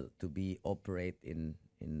feasible to be operate in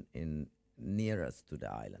nearest to the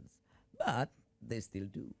islands. But they still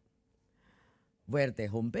do. Where their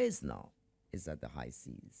home base now is at the high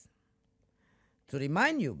seas. To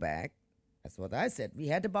remind you back, That's what I said. We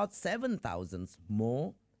had about 7,000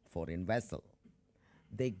 more foreign vessels.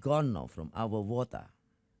 They gone now from our water.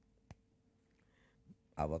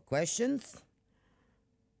 Our questions,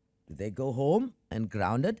 do they go home and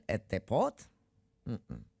grounded at the port?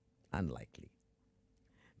 Unlikely.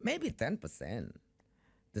 Maybe 10%.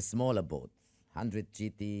 The smaller boats, 100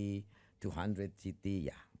 GT, 200 GT,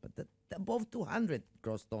 yeah. But the above 200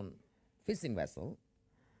 gross ton fishing vessel,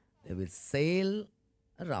 they will sail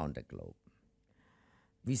around the globe.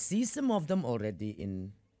 We see some of them already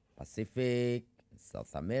in Pacific,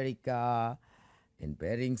 South America, in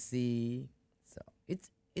Bering Sea. So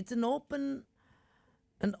it's an open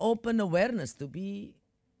awareness to be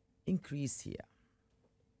increased here.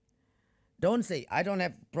 Don't say, I don't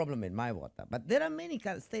have problem in my water, but there are many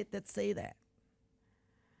states that say that.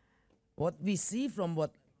 What we see from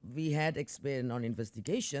what we had experienced on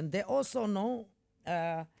investigation, they also know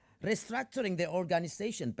restructuring their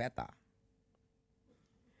organization better.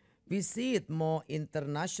 We see it more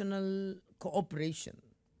international cooperation.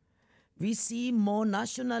 We see more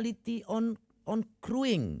nationality on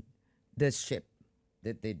crewing the ship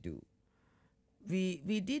that they do.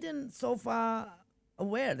 We didn't so far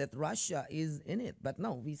aware that Russia is in it, but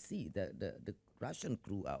now we see the Russian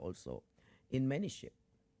crew are also in many ships.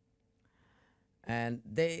 And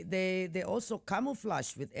they also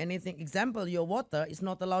camouflage with anything. Example, your water is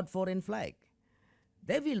not allowed foreign flag.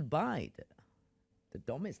 They will buy the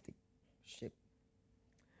domestic ship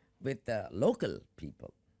with the local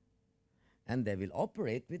people, and they will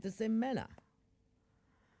operate with the same manner.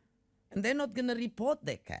 And they're not going to report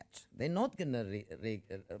their catch. They're not going to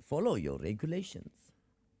follow your regulations,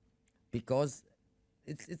 because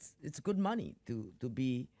it's good money to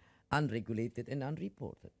be unregulated and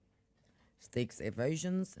unreported. Stakes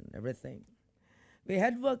evasions and everything. We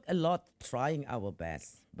had worked a lot trying our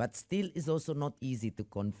best, but still it's also not easy to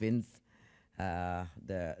convince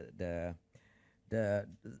the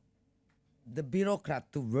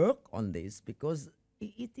bureaucrat to work on this, because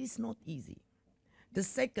it is not easy. The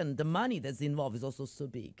second, the money that's involved is also so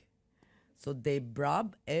big. So they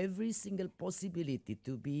grab every single possibility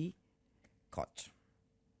to be caught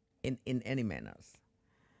in any manners.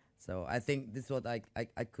 So I think this is what I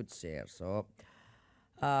could share. So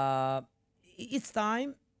it's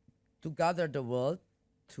time to gather the world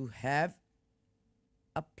to have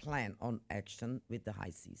a plan on action with the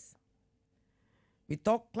high seas. We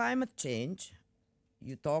talk climate change,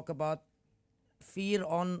 you talk about fear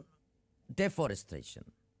on deforestation.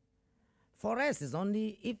 Forest is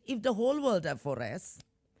only, if the whole world have forests,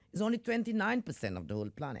 it's only 29% of the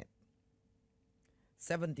whole planet.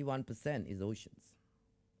 71% is oceans.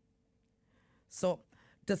 So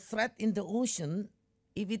the threat in the ocean,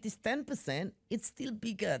 if it is 10%, it's still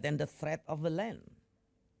bigger than the threat of the land.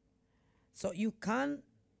 So you can't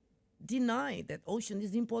deny that ocean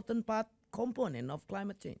is an important component of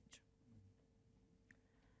climate change.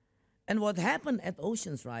 And what happened at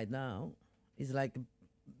oceans right now is like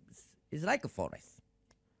a forest.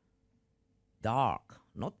 Dark.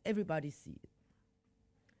 Not everybody see it.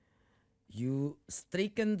 You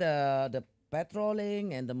stricken the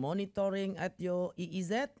patrolling and the monitoring at your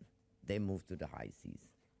EEZ, they move to the high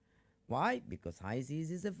seas. Why? Because high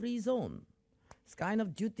seas is a free zone. It's kind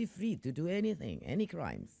of duty-free to do anything, any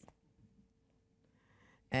crimes.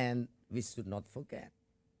 And we should not forget,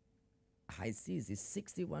 high seas is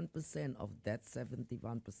 61% of that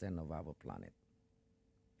 71% of our planet.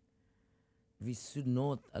 We should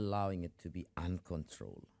not allowing it to be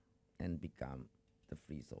uncontrolled and become the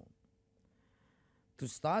free zone. To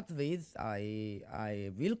start with,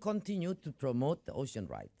 I will continue to promote the ocean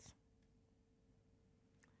rights.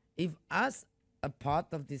 If us, a part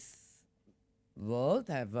of this world,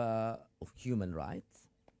 have human rights,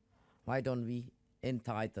 why don't we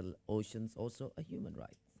entitle oceans also a human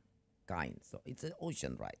right kind? So it's an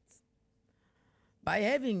ocean rights. By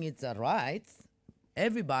having its rights,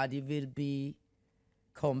 everybody will be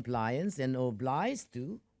compliant and obliged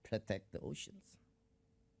to protect the oceans.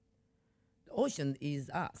 The ocean is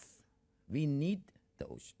us. We need the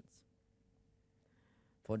oceans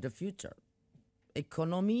for the future,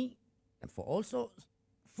 economy, and for also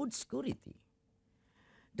food security.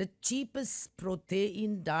 The cheapest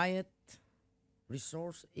protein diet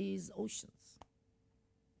resource is oceans.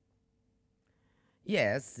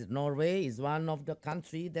 Yes, Norway is one of the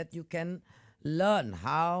countries that you can learn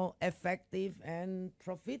how effective and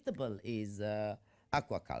profitable is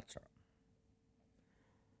aquaculture.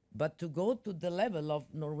 But to go to the level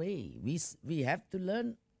of Norway, we have to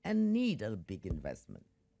learn and need a big investment.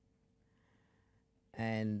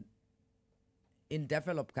 And in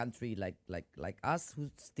developed country like us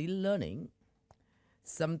who's still learning,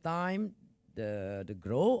 sometimes the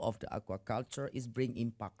growth of the aquaculture is bring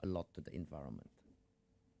impact a lot to the environment.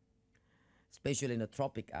 Especially in a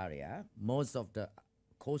tropic area, most of the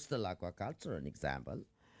coastal aquaculture, an example,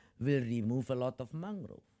 will remove a lot of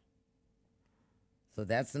mangrove. So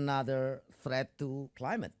that's another threat to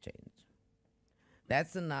climate change.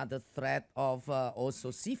 That's another threat of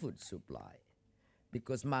also seafood supply,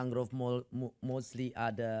 because mangrove mostly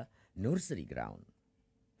are the nursery ground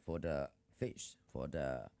for the fish, for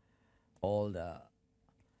all the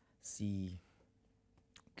sea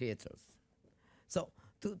creatures. So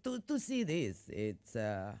to see this, it's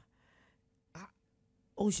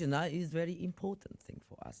ocean is very important thing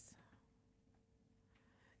for us.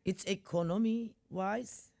 It's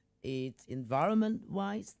economy-wise, it's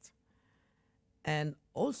environment-wise, and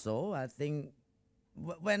also I think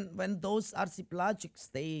when those archipelagic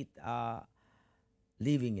states are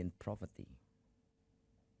living in poverty,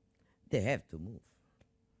 they have to move.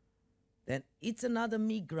 Then it's another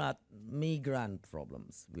migrant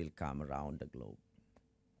problems will come around the globe.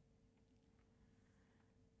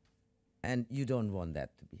 And you don't want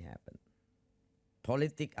that to be happen.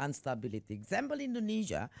 Political instability. Example,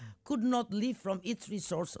 Indonesia could not live from its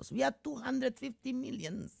resources. We are 250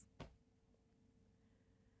 million.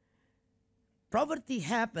 Poverty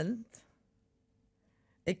happened,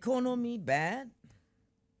 economy bad.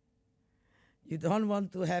 You don't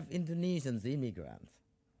want to have Indonesians immigrants,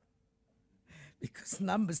 because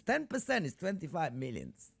numbers 10% is 25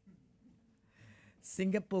 million.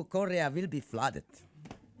 Singapore, Korea will be flooded.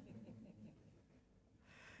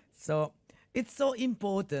 So it's so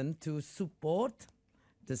important to support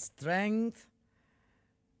the strength,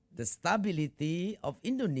 the stability of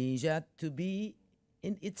Indonesia to be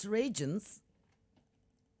in its regions,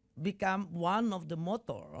 become one of the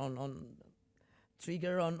motor on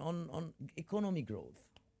trigger on economic growth,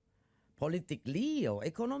 politically or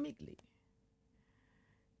economically.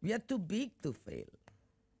 We are too big to fail.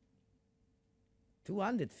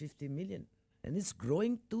 250 million, and it's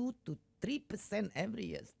growing 2 to 3% every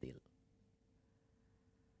year still.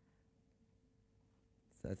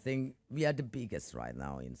 So I think we are the biggest right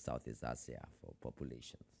now in Southeast Asia for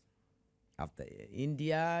populations. After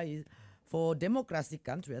India, for democratic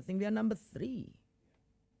country, I think we are number 3.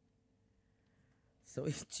 So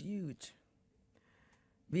it's huge.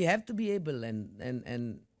 We have to be able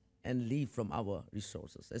and live from our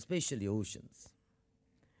resources, especially oceans.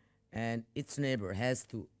 And its neighbor has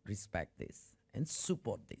to respect this and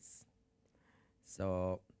support this.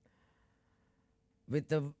 So with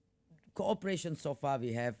the cooperation so far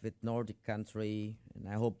we have with Nordic country, and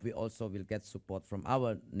I hope we also will get support from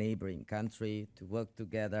our neighboring country to work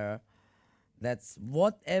together. That's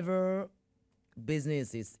whatever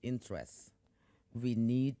business is interest, we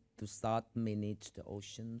need to start manage the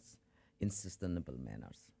oceans in sustainable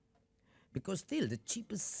manners. Because still the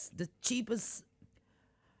cheapest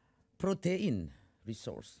protein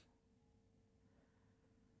resource,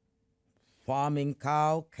 farming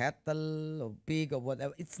cow, cattle, or pig, or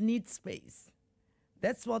whatever, it needs space.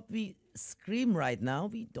 That's what we scream right now.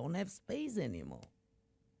 We don't have space anymore.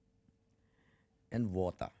 And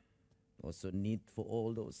water, also need for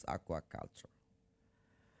all those aquaculture.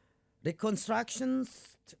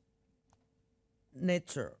 Reconstruction's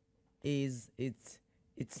nature is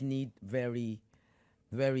it's need very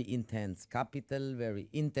intense capital, very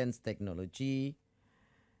intense technology,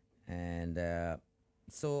 and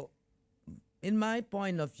so in my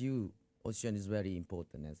point of view, ocean is very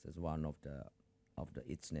important as one of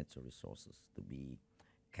its natural resources to be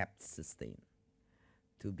kept sustained,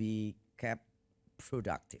 to be kept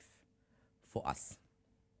productive for us.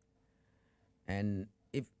 And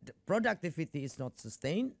if the productivity is not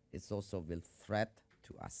sustained, it also will threat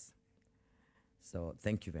to us. So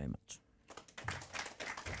thank you very much. I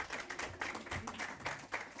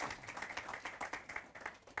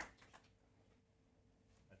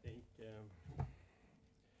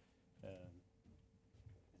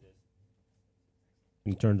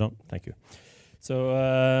think turned on. Thank you. So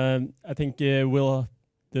I think the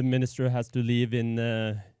minister has to leave in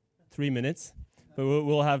 3 minutes, but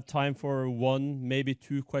we'll have time for 1, maybe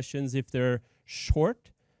 2 questions if they're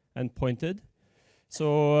short and pointed.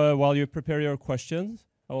 So while you prepare your questions,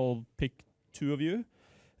 I'll pick 2 of you.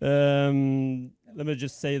 Let me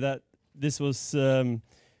just say that this was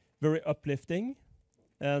very uplifting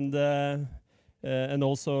and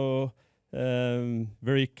also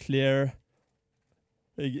very clear.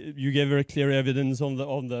 You gave very clear evidence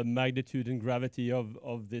on the magnitude and gravity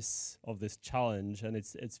of this challenge, and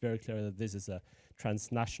it's very clear that this is a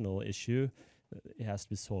transnational issue. It has to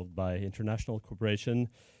be solved by international cooperation.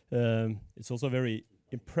 It's also very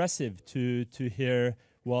impressive to hear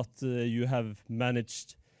what you have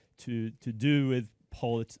managed to do with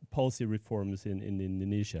policy reforms in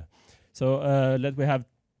Indonesia. So let me have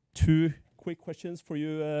 2 quick questions for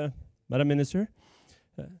you, Madam Minister.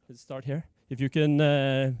 Let's start here. If you can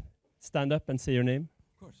stand up and say your name.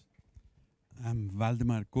 Of course. I'm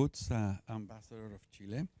Valdemar Kutz, Ambassador of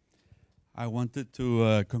Chile. I wanted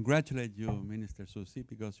to congratulate you, Minister Susi,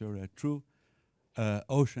 because you're a true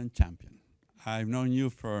ocean champion. I've known you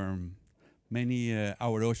from many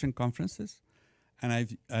our ocean conferences,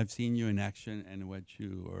 and I've seen you in action, and what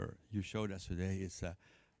you showed us today is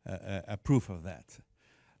a proof of that.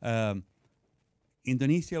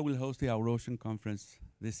 Indonesia will host the Our Ocean Conference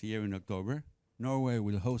this year in October. Norway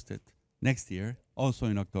will host it next year, also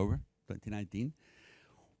in October 2019.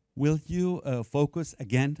 Will you focus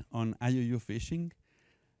again on IUU fishing?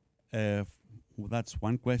 That's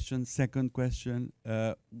one question. Second question,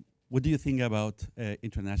 what do you think about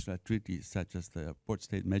international treaties such as the Port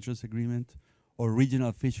State Measures Agreement or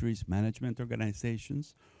regional fisheries management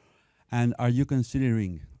organizations? And are you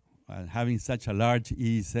considering having such a large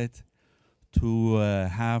EEZ to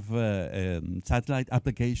have satellite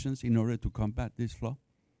applications in order to combat this flaw?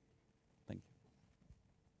 Thank you.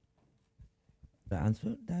 The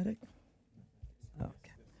answer direct?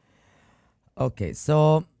 Okay. Okay,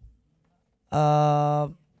 so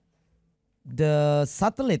the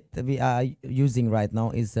satellite we are using right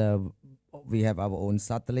now is we have our own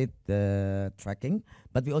satellite tracking,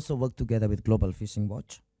 but we also work together with Global Fishing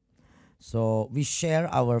Watch. So we share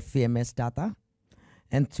our FMS data,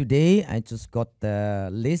 and today I just got the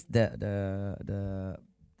list, the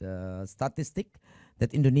statistic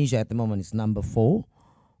that Indonesia at the moment is number 4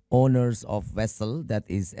 owners of vessel that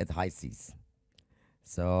is at high seas.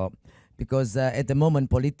 So because at the moment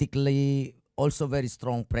politically also very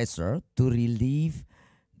strong pressure to relieve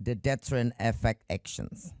the deterrent effect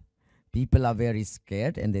actions. People are very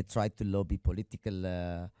scared and they try to lobby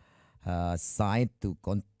political side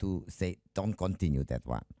to say don't continue that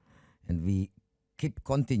one, and we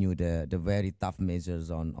continue the very tough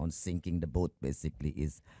measures on sinking the boat. Basically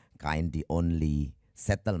is kind the only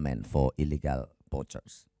settlement for illegal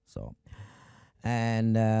poachers. So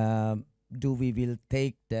and do we will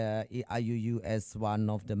take the IUU as one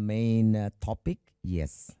of the main topic?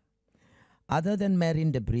 Yes. Other than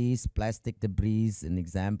marine debris, plastic debris, an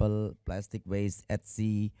example, plastic waste at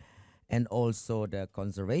sea, and also the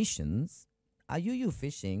conservations, IUU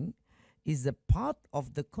fishing is a part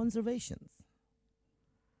of the conservations.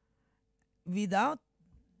 Without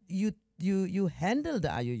you handle the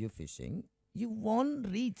IUU fishing, you won't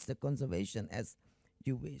reach the conservation as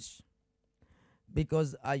you wish.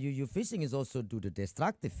 Because IUU fishing is also do the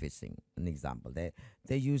destructive fishing. An example, they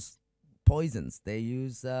use poisons, they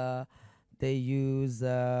use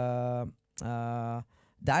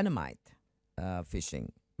dynamite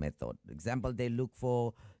fishing method. Example, they look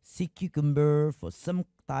for sea cucumber, for some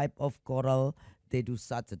type of coral. They do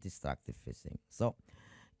such a destructive fishing. So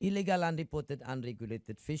illegal, unreported,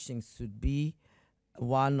 unregulated fishing should be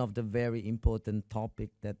one of the very important topic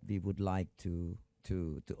that we would like to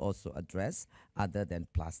also address, other than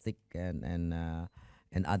plastic and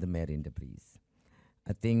other marine debris.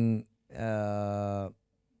 I think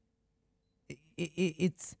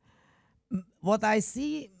it's what I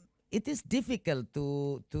see. It is difficult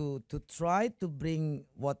to try to bring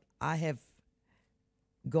what I have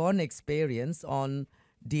gone experience on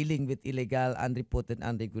dealing with illegal, unreported,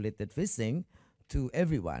 unregulated fishing to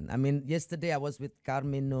everyone. I mean, yesterday I was with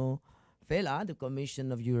Carmelo Vela, the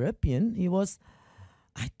Commission of European.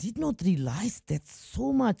 I did not realize that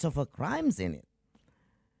so much of a crimes in it.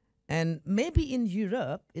 And maybe in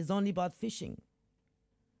Europe it's only about fishing.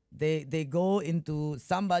 They go into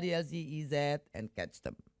somebody else's EEZ and catch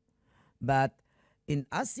them. But in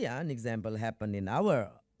ASEAN, an example happened in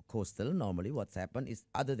our coastal. Normally what's happened is,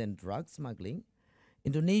 other than drug smuggling,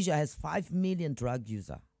 Indonesia has 5 million drug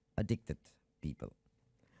user, addicted people.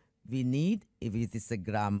 We need, if it is a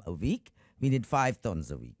gram a week, we need 5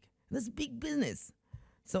 tons a week. That's big business.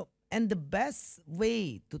 So, and the best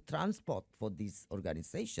way to transport for this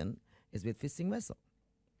organization is with fishing vessel,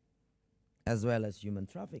 as well as human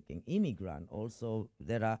trafficking, immigrant. Also,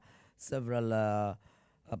 there are several.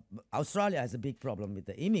 Australia has a big problem with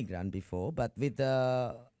the immigrant before, but with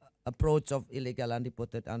the approach of illegal,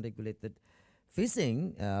 unreported, unregulated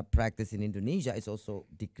fishing practice in Indonesia, it's also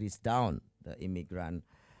decreased down the immigrant,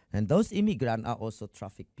 and those immigrants are also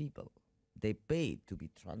trafficked people. They pay to be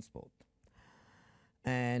transported.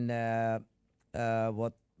 And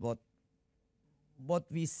what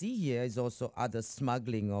we see here is also other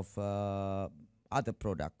smuggling of other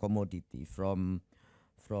product, commodity, from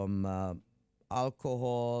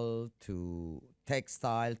alcohol to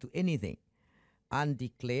textile to anything,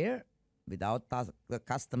 undeclared, without the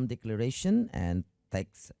custom declaration and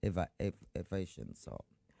tax evasion. So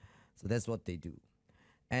that's what they do.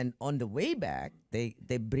 And on the way back, they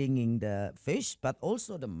bringing the fish, but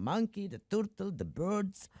also the monkey, the turtle, the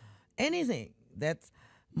birds, anything that's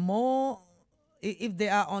more. If they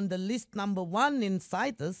are on the list number 1 in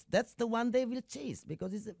CITES, that's the one they will chase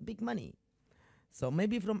because it's big money. So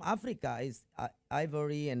maybe from Africa is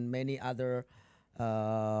ivory and many other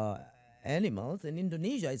animals. In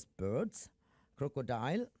Indonesia is birds,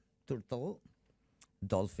 crocodile, turtle,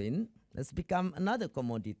 dolphin. That's become another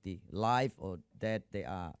commodity, live or dead, they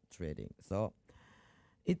are trading. So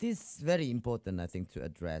it is very important, I think, to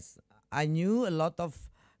address. I knew a lot of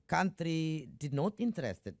country did not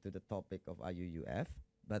interested to the topic of IUUF,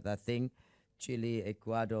 but I think Chile,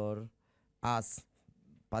 Ecuador, us,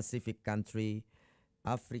 Pacific country,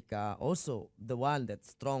 Africa, also the one that's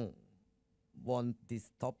strong want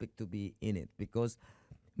this topic to be in it, because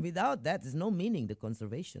without that, there's no meaning the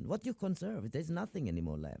conservation. What you conserve, there's nothing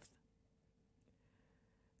anymore left.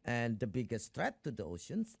 And the biggest threat to the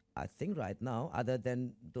oceans, I think right now, other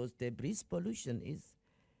than those debris pollution, is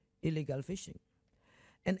illegal fishing.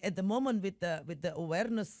 And at the moment, with the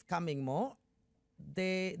awareness coming more,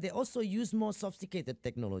 they also use more sophisticated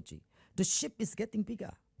technology. The ship is getting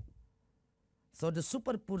bigger. So the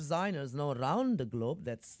super purziners now around the globe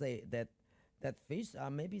that say that fish are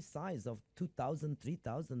maybe size of 2,000,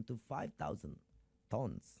 3,000 to 5,000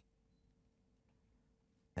 tons.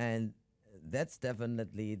 And that's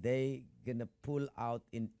definitely, they gonna pull out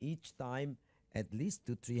in each time at least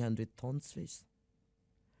 200-300 tons fish.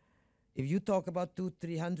 If you talk about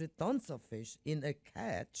 200-300 tons of fish in a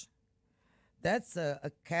catch, that's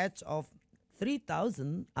a catch of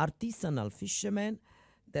 3,000 artisanal fishermen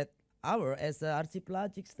that our, as an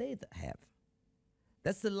archipelagic state, have.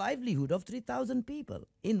 That's the livelihood of 3,000 people.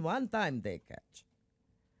 In one time they catch.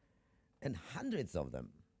 And hundreds of them.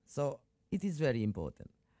 So it is very important.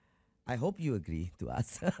 I hope you agree to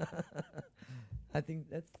us. I think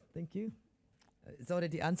that's, thank you. It's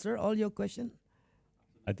already answered all your questions.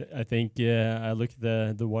 I think I look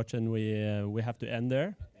at the watch and we have to end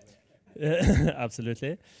there.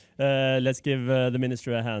 Absolutely. Let's give the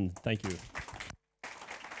minister a hand. Thank you.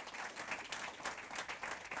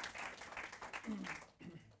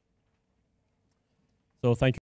 So thank you.